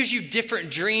 He gives you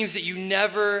different dreams that you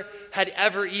never had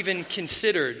ever even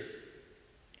considered.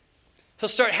 He'll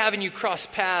start having you cross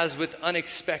paths with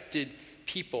unexpected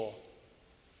people.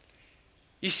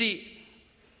 You see,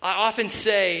 I often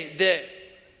say that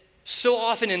so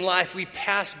often in life we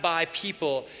pass by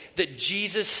people that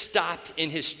Jesus stopped in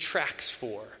his tracks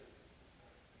for.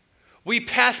 We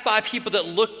pass by people that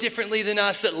look differently than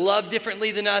us, that love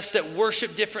differently than us, that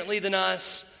worship differently than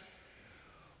us.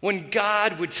 When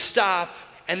God would stop,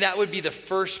 and that would be the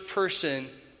first person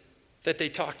that they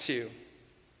talk to.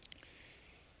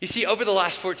 You see, over the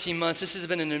last 14 months, this has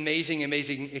been an amazing,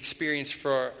 amazing experience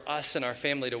for us and our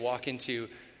family to walk into.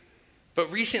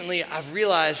 But recently, I've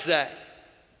realized that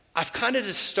I've kind of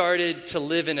just started to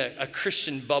live in a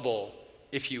Christian bubble,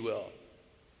 if you will.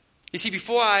 You see,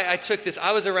 before I took this,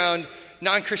 I was around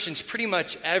non-Christians pretty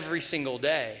much every single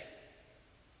day.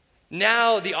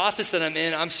 Now, the office that I'm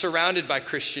in, I'm surrounded by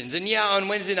Christians. And yeah, on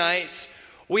Wednesday nights,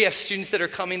 we have students that are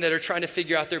coming that are trying to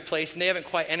figure out their place, and they haven't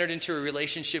quite entered into a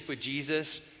relationship with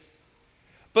Jesus.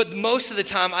 But most of the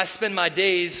time, I spend my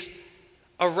days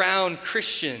around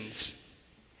Christians.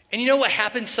 And you know what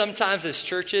happens sometimes as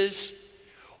churches?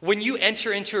 When you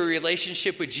enter into a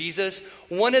relationship with Jesus,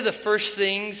 one of the first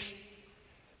things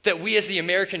that we as the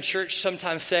American church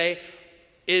sometimes say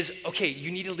is, okay, you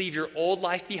need to leave your old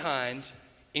life behind,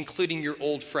 including your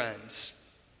old friends.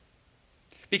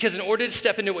 Because in order to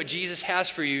step into what Jesus has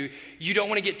for you, you don't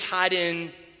want to get tied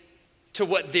in to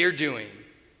what they're doing.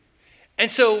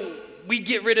 And so we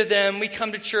get rid of them, we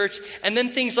come to church, and then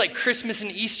things like Christmas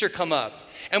and Easter come up.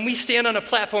 And we stand on a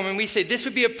platform and we say, this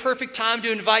would be a perfect time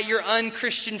to invite your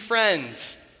unchristian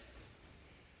friends.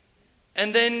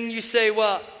 And then you say,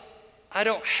 well, I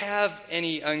don't have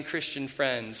any unchristian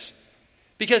friends.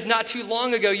 Because not too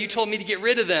long ago, you told me to get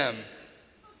rid of them.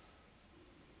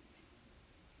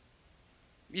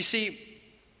 You see,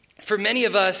 for many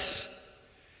of us,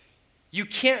 you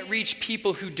can't reach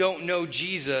people who don't know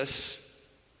Jesus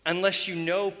unless you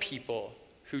know people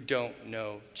who don't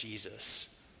know Jesus.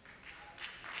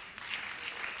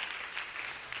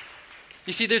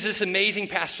 You see, there's this amazing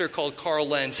pastor called Carl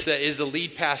Lentz that is the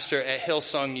lead pastor at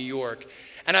Hillsong, New York.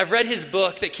 And I've read his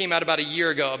book that came out about a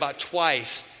year ago, about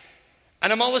twice.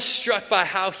 And I'm always struck by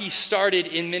how he started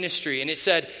in ministry. And it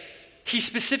said he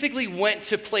specifically went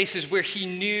to places where he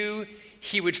knew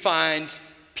he would find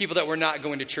people that were not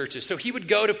going to churches. So he would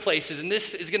go to places, and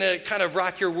this is going to kind of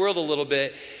rock your world a little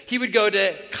bit. He would go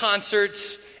to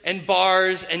concerts and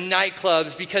bars and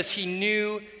nightclubs because he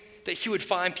knew that he would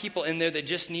find people in there that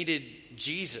just needed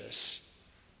Jesus.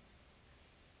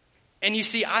 And you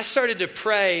see, I started to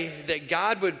pray that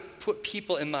God would put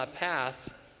people in my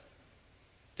path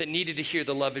that needed to hear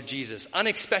the love of Jesus.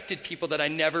 Unexpected people that I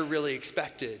never really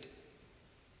expected.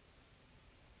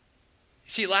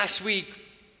 See, last week,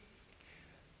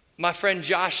 my friend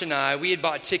Josh and I, we had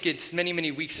bought tickets many, many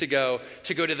weeks ago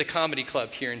to go to the comedy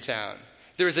club here in town.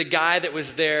 There was a guy that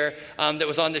was there that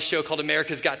was on this show called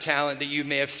America's Got Talent that you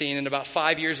may have seen. And about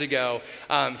 5 years ago,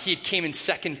 he came in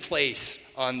second place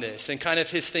on this. And kind of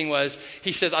his thing was,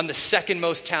 he says, I'm the second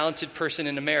most talented person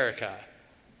in America.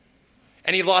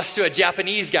 And he lost to a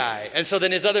Japanese guy. And so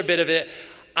then his other bit of it,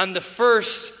 I'm the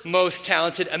first most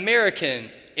talented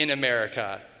American in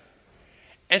America.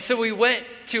 And so we went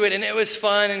to it, and it was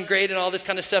fun and great and all this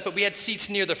kind of stuff, but we had seats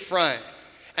near the front.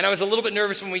 And I was a little bit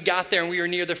nervous when we got there and we were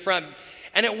near the front.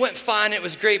 And it went fine, it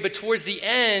was great, but towards the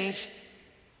end,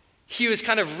 he was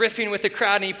kind of riffing with the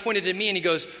crowd, and he pointed to me and he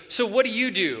goes, so what do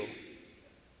you do?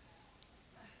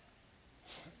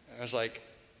 I was like,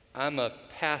 I'm a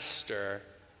pastor.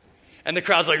 And the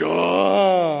crowd's like,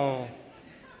 oh.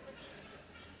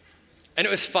 And it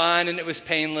was fun and it was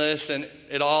painless and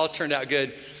it all turned out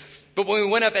good. But when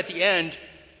we went up at the end,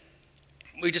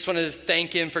 we just wanted to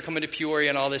thank him for coming to Peoria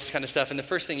and all this kind of stuff. And the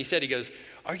first thing he said, he goes,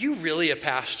 are you really a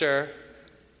pastor?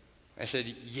 I said,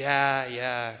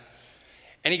 yeah.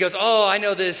 And he goes, oh, I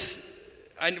know this.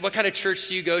 What kind of church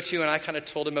do you go to? And I kind of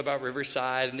told him about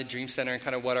Riverside and the Dream Center and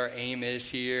kind of what our aim is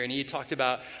here. And he talked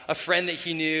about a friend that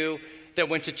he knew that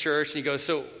went to church. And he goes,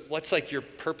 so what's like your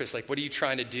purpose? Like, what are you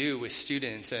trying to do with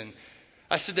students? And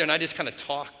I stood there and I just kind of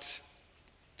talked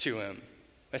to him.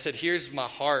 I said, here's my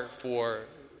heart for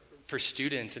for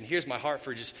students, and here's my heart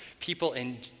for just people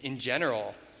in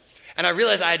general. And I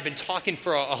realized I had been talking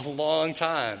for a long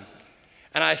time.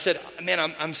 And I said,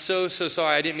 man, I'm so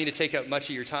sorry. I didn't mean to take up much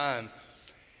of your time.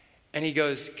 And he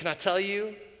goes, can I tell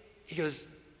you? He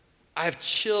goes, I have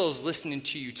chills listening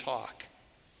to you talk.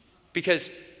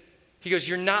 Because he goes,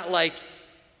 you're not like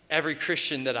every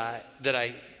Christian that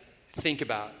I think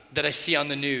about, that I see on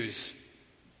the news,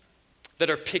 that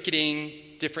are picketing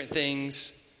different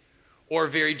things or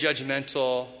very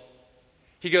judgmental.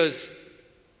 He goes,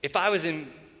 if I was in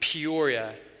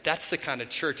Peoria, that's the kind of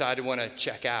church I'd want to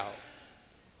check out.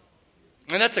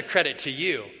 And that's a credit to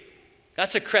you.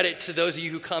 That's a credit to those of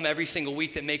you who come every single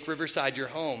week that make Riverside your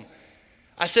home.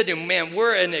 I said to him, man,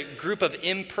 we're in a group of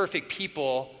imperfect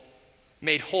people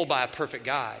made whole by a perfect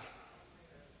God.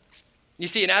 You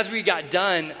see, and as we got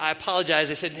done, I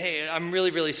apologized. I said, hey, I'm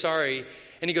really, really sorry.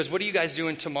 And he goes, what are you guys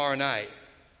doing tomorrow night?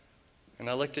 And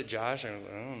I looked at Josh, and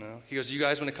I don't know. He goes, you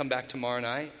guys want to come back tomorrow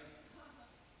night?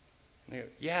 And I go,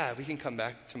 yeah, we can come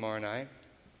back tomorrow night.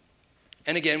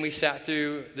 And again, we sat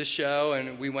through the show,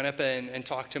 and we went up and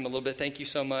talked to him a little bit. Thank you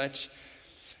so much.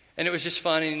 And it was just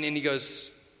fun, and he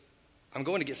goes, I'm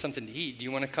going to get something to eat. Do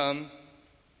you want to come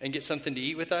and get something to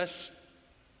eat with us?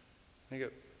 And I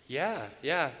go,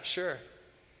 yeah, sure.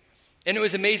 And it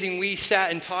was amazing. We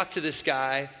sat and talked to this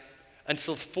guy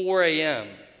until 4 a.m.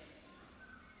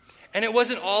 And it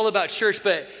wasn't all about church,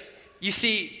 but you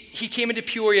see, he came into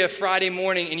Peoria Friday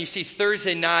morning, and you see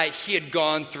Thursday night, he had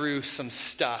gone through some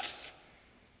stuff.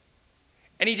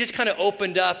 And he just kind of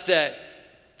opened up that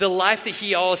the life that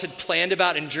he always had planned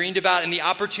about and dreamed about and the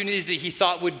opportunities that he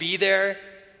thought would be there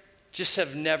just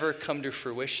have never come to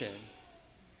fruition.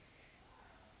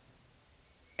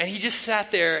 And he just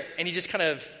sat there and he just kind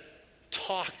of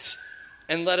talked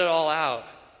and let it all out.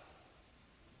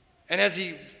 And as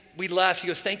we left, he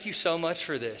goes, thank you so much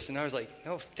for this. And I was like,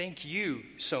 no, thank you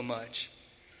so much.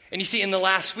 And you see, in the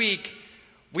last week,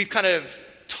 we've kind of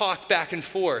talked back and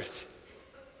forth.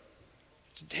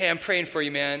 Hey, I'm praying for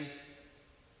you, man.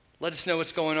 Let us know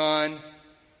what's going on.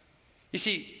 You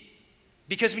see,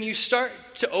 because when you start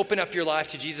to open up your life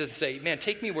to Jesus and say, man,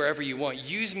 take me wherever you want,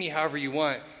 use me however you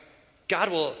want,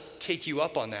 God will take you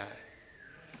up on that.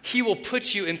 He will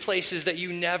put you in places that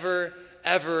you never,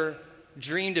 ever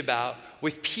dreamed about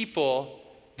with people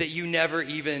that you never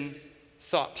even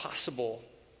thought possible.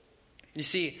 You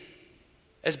see,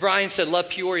 as Brian said, Love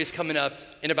Peoria is coming up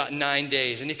in about 9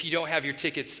 days. And if you don't have your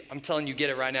tickets, I'm telling you, get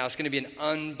it right now. It's going to be an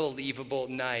unbelievable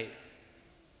night.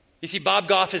 You see, Bob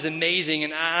Goff is amazing,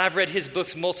 and I've read his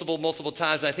books multiple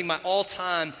times. And I think my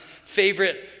all-time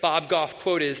favorite Bob Goff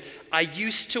quote is, I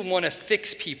used to want to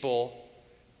fix people,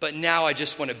 but now I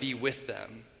just want to be with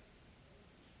them.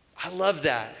 I love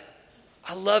that.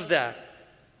 I love that.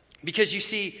 Because you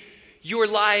see, your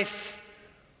life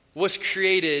was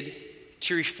created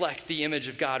to reflect the image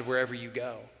of God wherever you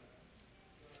go.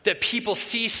 That people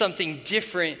see something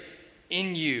different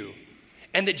in you,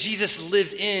 and that Jesus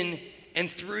lives in and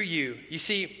through you. You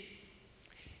see,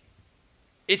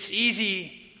 it's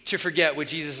easy to forget what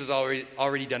Jesus has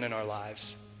already done in our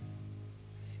lives.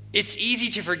 It's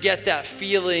easy to forget that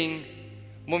feeling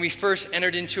when we first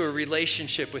entered into a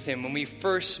relationship with him, when we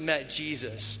first met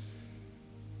Jesus.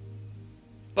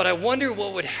 But I wonder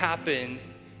what would happen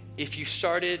if you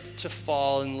started to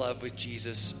fall in love with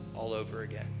Jesus all over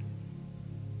again.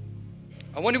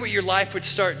 I wonder what your life would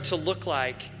start to look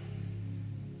like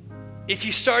if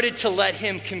you started to let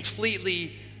him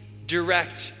completely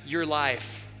direct your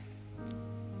life.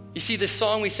 You see, this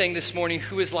song we sang this morning,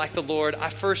 Who is Like the Lord, I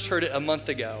first heard it a month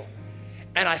ago.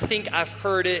 And I think I've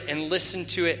heard it and listened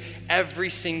to it every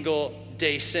single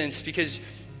day since. Because,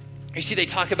 you see, they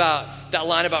talk about that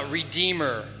line about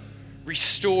Redeemer,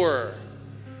 Restorer,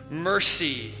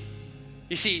 mercy.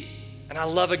 You see, and I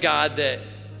love a God that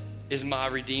is my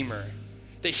Redeemer.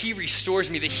 That he restores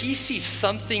me, that he sees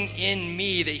something in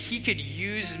me, that he could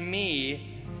use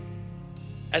me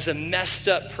as a messed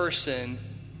up person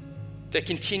that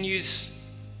continues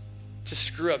to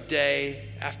screw up day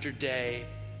after day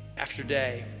after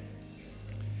day.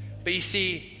 But you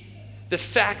see, the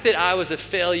fact that I was a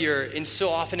failure in so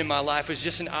often in my life was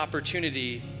just an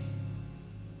opportunity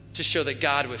to show that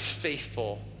God was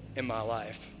faithful in my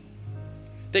life.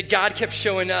 That God kept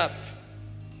showing up.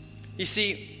 You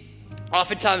see,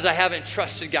 oftentimes I haven't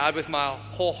trusted God with my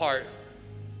whole heart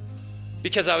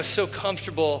because I was so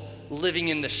comfortable living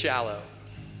in the shallow,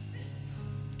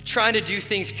 trying to do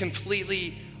things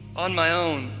completely on my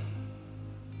own.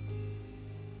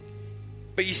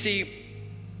 But you see,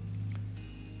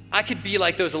 I could be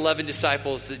like those 11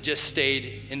 disciples that just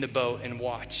stayed in the boat and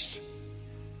watched.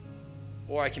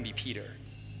 Or I can be Peter.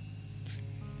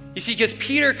 You see, because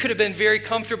Peter could have been very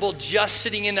comfortable just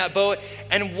sitting in that boat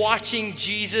and watching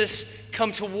Jesus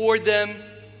come toward them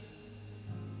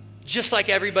just like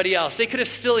everybody else. They could have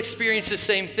still experienced the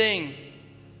same thing,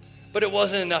 but it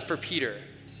wasn't enough for Peter.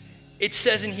 It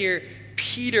says in here,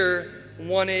 Peter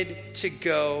wanted to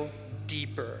go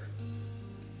deeper.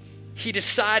 He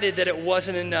decided that it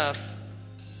wasn't enough,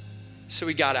 so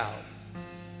he got out.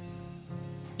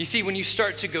 You see, when you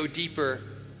start to go deeper,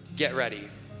 get ready.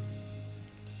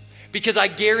 Because I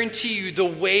guarantee you, the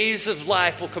waves of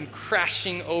life will come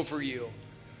crashing over you.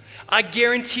 I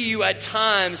guarantee you, at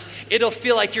times, it'll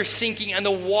feel like you're sinking and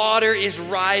the water is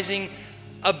rising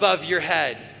above your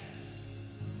head.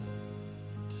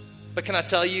 But can I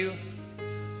tell you,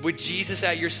 with Jesus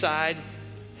at your side,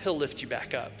 he'll lift you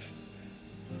back up.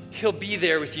 He'll be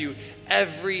there with you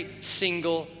every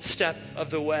single step of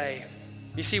the way.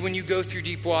 You see, when you go through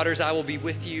deep waters, I will be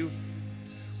with you.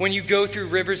 When you go through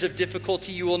rivers of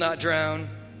difficulty, you will not drown.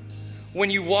 When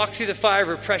you walk through the fire of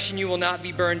oppression, you will not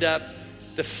be burned up.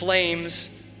 The flames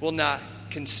will not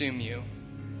consume you.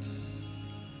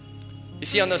 You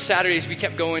see, on those Saturdays, we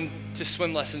kept going to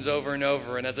swim lessons over and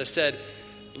over. And as I said,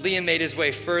 Liam made his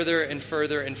way further and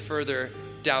further and further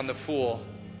down the pool.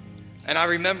 And I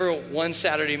remember one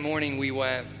Saturday morning we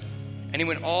went, and he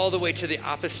went all the way to the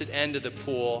opposite end of the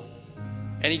pool,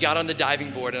 and he got on the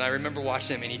diving board, and I remember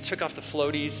watching him, and he took off the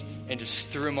floaties and just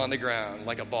threw them on the ground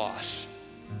like a boss.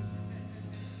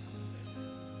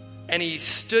 And he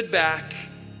stood back,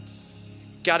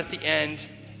 got at the end,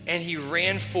 and he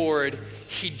ran forward.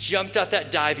 He jumped out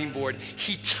that diving board.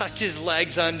 He tucked his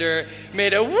legs under,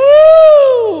 made a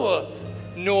woo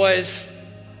noise,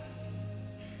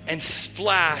 and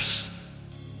splashed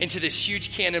into this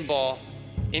huge cannonball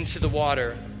into the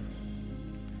water.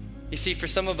 You see, for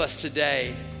some of us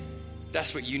today,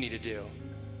 that's what you need to do.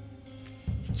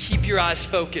 Keep your eyes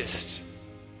focused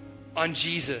on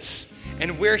Jesus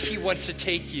and where he wants to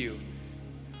take you.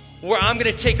 Where I'm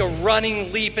going to take a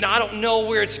running leap and I don't know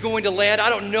where it's going to land. I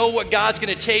don't know what God's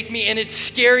going to take me, and it's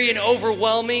scary and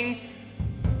overwhelming.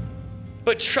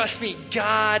 But trust me,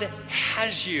 God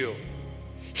has you.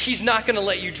 He's not going to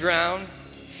let you drown.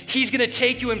 He's going to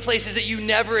take you in places that you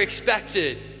never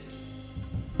expected.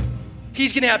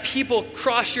 He's going to have people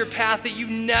cross your path that you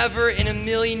never in a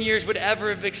million years would ever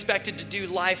have expected to do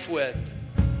life with.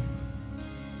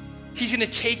 He's going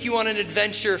to take you on an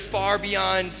adventure far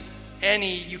beyond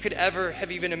any you could ever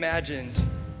have even imagined.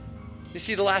 You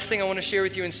see, the last thing I want to share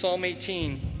with you in Psalm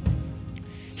 18,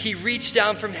 he reached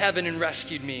down from heaven and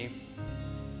rescued me.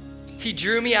 He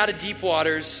drew me out of deep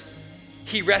waters.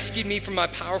 He rescued me from my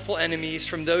powerful enemies,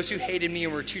 from those who hated me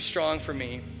and were too strong for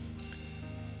me.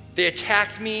 They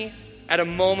attacked me at a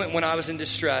moment when I was in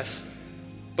distress,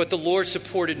 but the Lord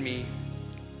supported me.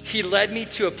 He led me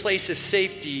to a place of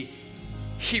safety.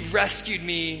 He rescued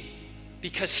me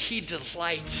because he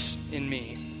delights in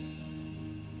me.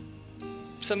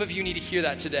 Some of you need to hear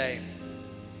that today.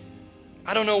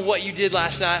 I don't know what you did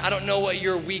last night. I don't know what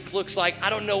your week looks like.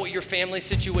 I don't know what your family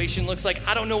situation looks like.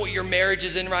 I don't know what your marriage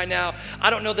is in right now.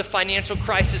 I don't know the financial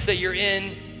crisis that you're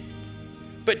in.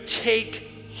 But take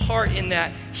heart in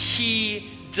that.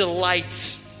 He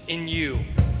delights in you.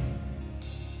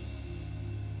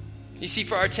 You see,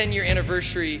 for our 10-year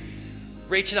anniversary,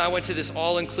 Rach and I went to this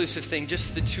all-inclusive thing,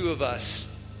 just the two of us.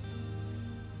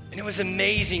 And it was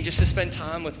amazing just to spend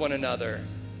time with one another.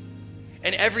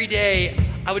 And every day,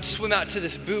 I would swim out to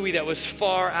this buoy that was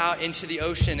far out into the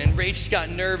ocean. And Rach got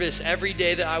nervous every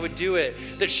day that I would do it,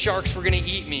 that sharks were going to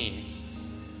eat me.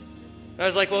 And I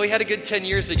was like, well, we had a good 10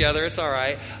 years together. It's all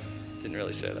right. Didn't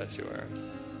really say that to her.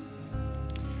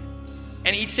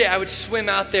 And each day, I would swim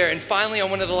out there. And finally, on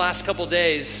one of the last couple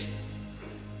days,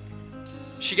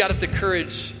 she got up the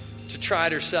courage to try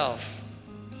it herself.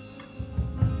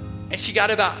 And she got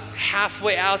about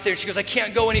halfway out there. And she goes, I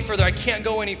can't go any further. I can't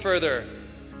go any further.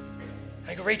 And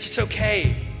I go, Rach, it's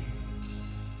okay.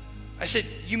 I said,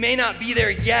 you may not be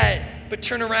there yet, but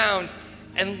turn around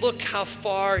and look how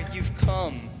far you've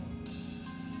come.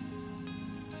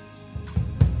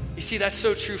 You see, that's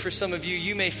so true for some of you.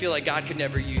 You may feel like God could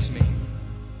never use me.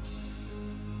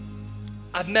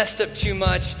 I've messed up too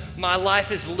much. My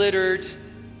life is littered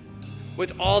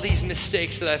with all these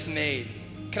mistakes that I've made.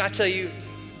 Can I tell you,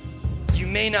 you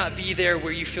may not be there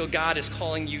where you feel God is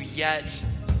calling you yet,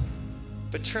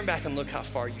 but turn back and look how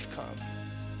far you've come.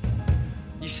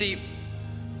 You see,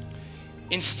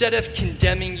 instead of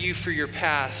condemning you for your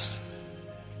past,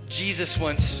 Jesus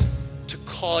wants to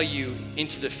call you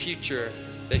into the future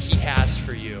that he has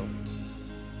for you.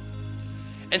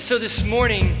 And so this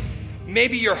morning,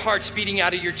 maybe your heart's beating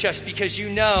out of your chest because you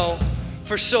know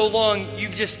for so long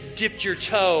you've just dipped your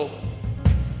toe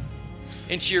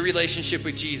into your relationship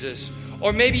with Jesus.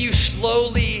 Or maybe you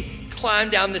slowly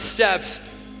climb down the steps.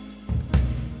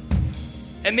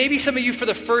 And maybe some of you for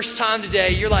the first time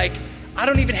today, you're like, I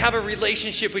don't even have a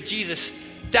relationship with Jesus.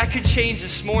 That could change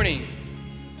this morning.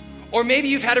 Or maybe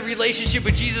you've had a relationship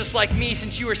with Jesus like me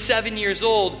since you were 7 years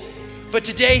old, but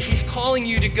today he's calling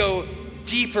you to go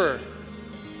deeper.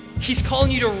 He's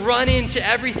calling you to run into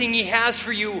everything he has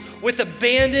for you with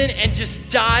abandon and just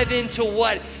dive into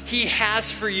what he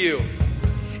has for you.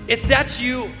 If that's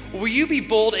you, will you be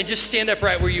bold and just stand up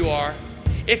right where you are?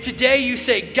 If today you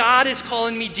say, God is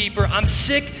calling me deeper, I'm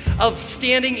sick of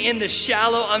standing in the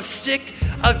shallow, I'm sick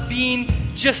of being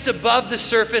just above the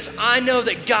surface, I know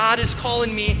that God is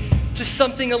calling me to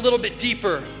something a little bit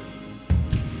deeper.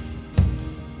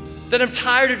 That I'm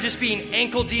tired of just being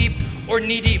ankle deep or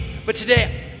knee deep, but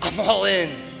today I'm all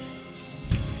in.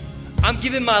 I'm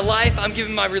giving my life, I'm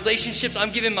giving my relationships,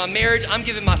 I'm giving my marriage, I'm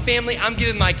giving my family, I'm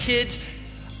giving my kids,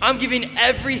 I'm giving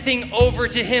everything over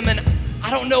to him, and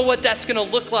I don't know what that's gonna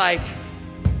look like,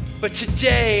 but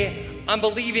today I'm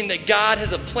believing that God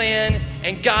has a plan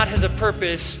and God has a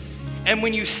purpose, and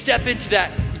when you step into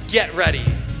that, get ready.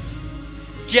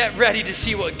 Get ready to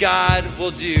see what God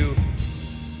will do,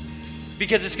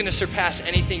 because it's gonna surpass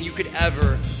anything you could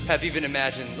ever have even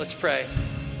imagined. Let's pray.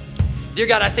 Dear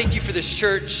God, I thank you for this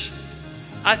church.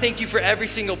 I thank you for every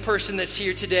single person that's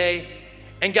here today.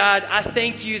 And God, I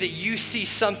thank you that you see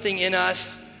something in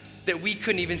us that we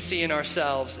couldn't even see in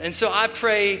ourselves. And so I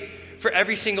pray for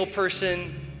every single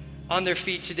person on their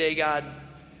feet today, God,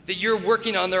 that you're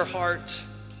working on their heart.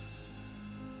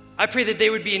 I pray that they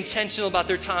would be intentional about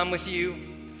their time with you.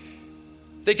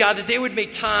 That God, that they would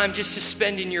make time just to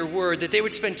spend in your word, that they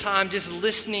would spend time just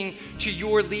listening to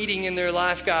your leading in their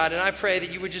life, God. And I pray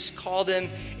that you would just call them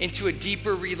into a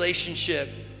deeper relationship.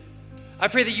 I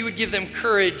pray that you would give them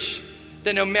courage,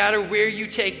 that no matter where you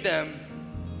take them,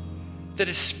 that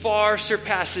as far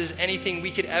surpasses anything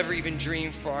we could ever even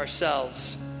dream for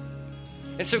ourselves.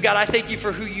 And so God, I thank you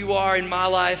for who you are in my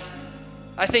life.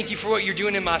 I thank you for what you're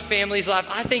doing in my family's life.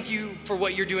 I thank you for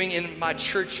what you're doing in my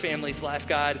church family's life,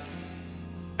 God.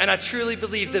 And I truly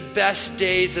believe the best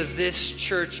days of this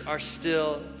church are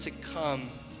still to come.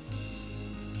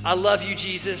 I love you,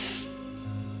 Jesus.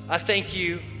 I thank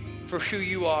you for who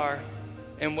you are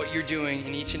and what you're doing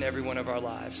in each and every one of our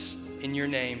lives. In your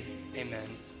name,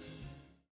 amen.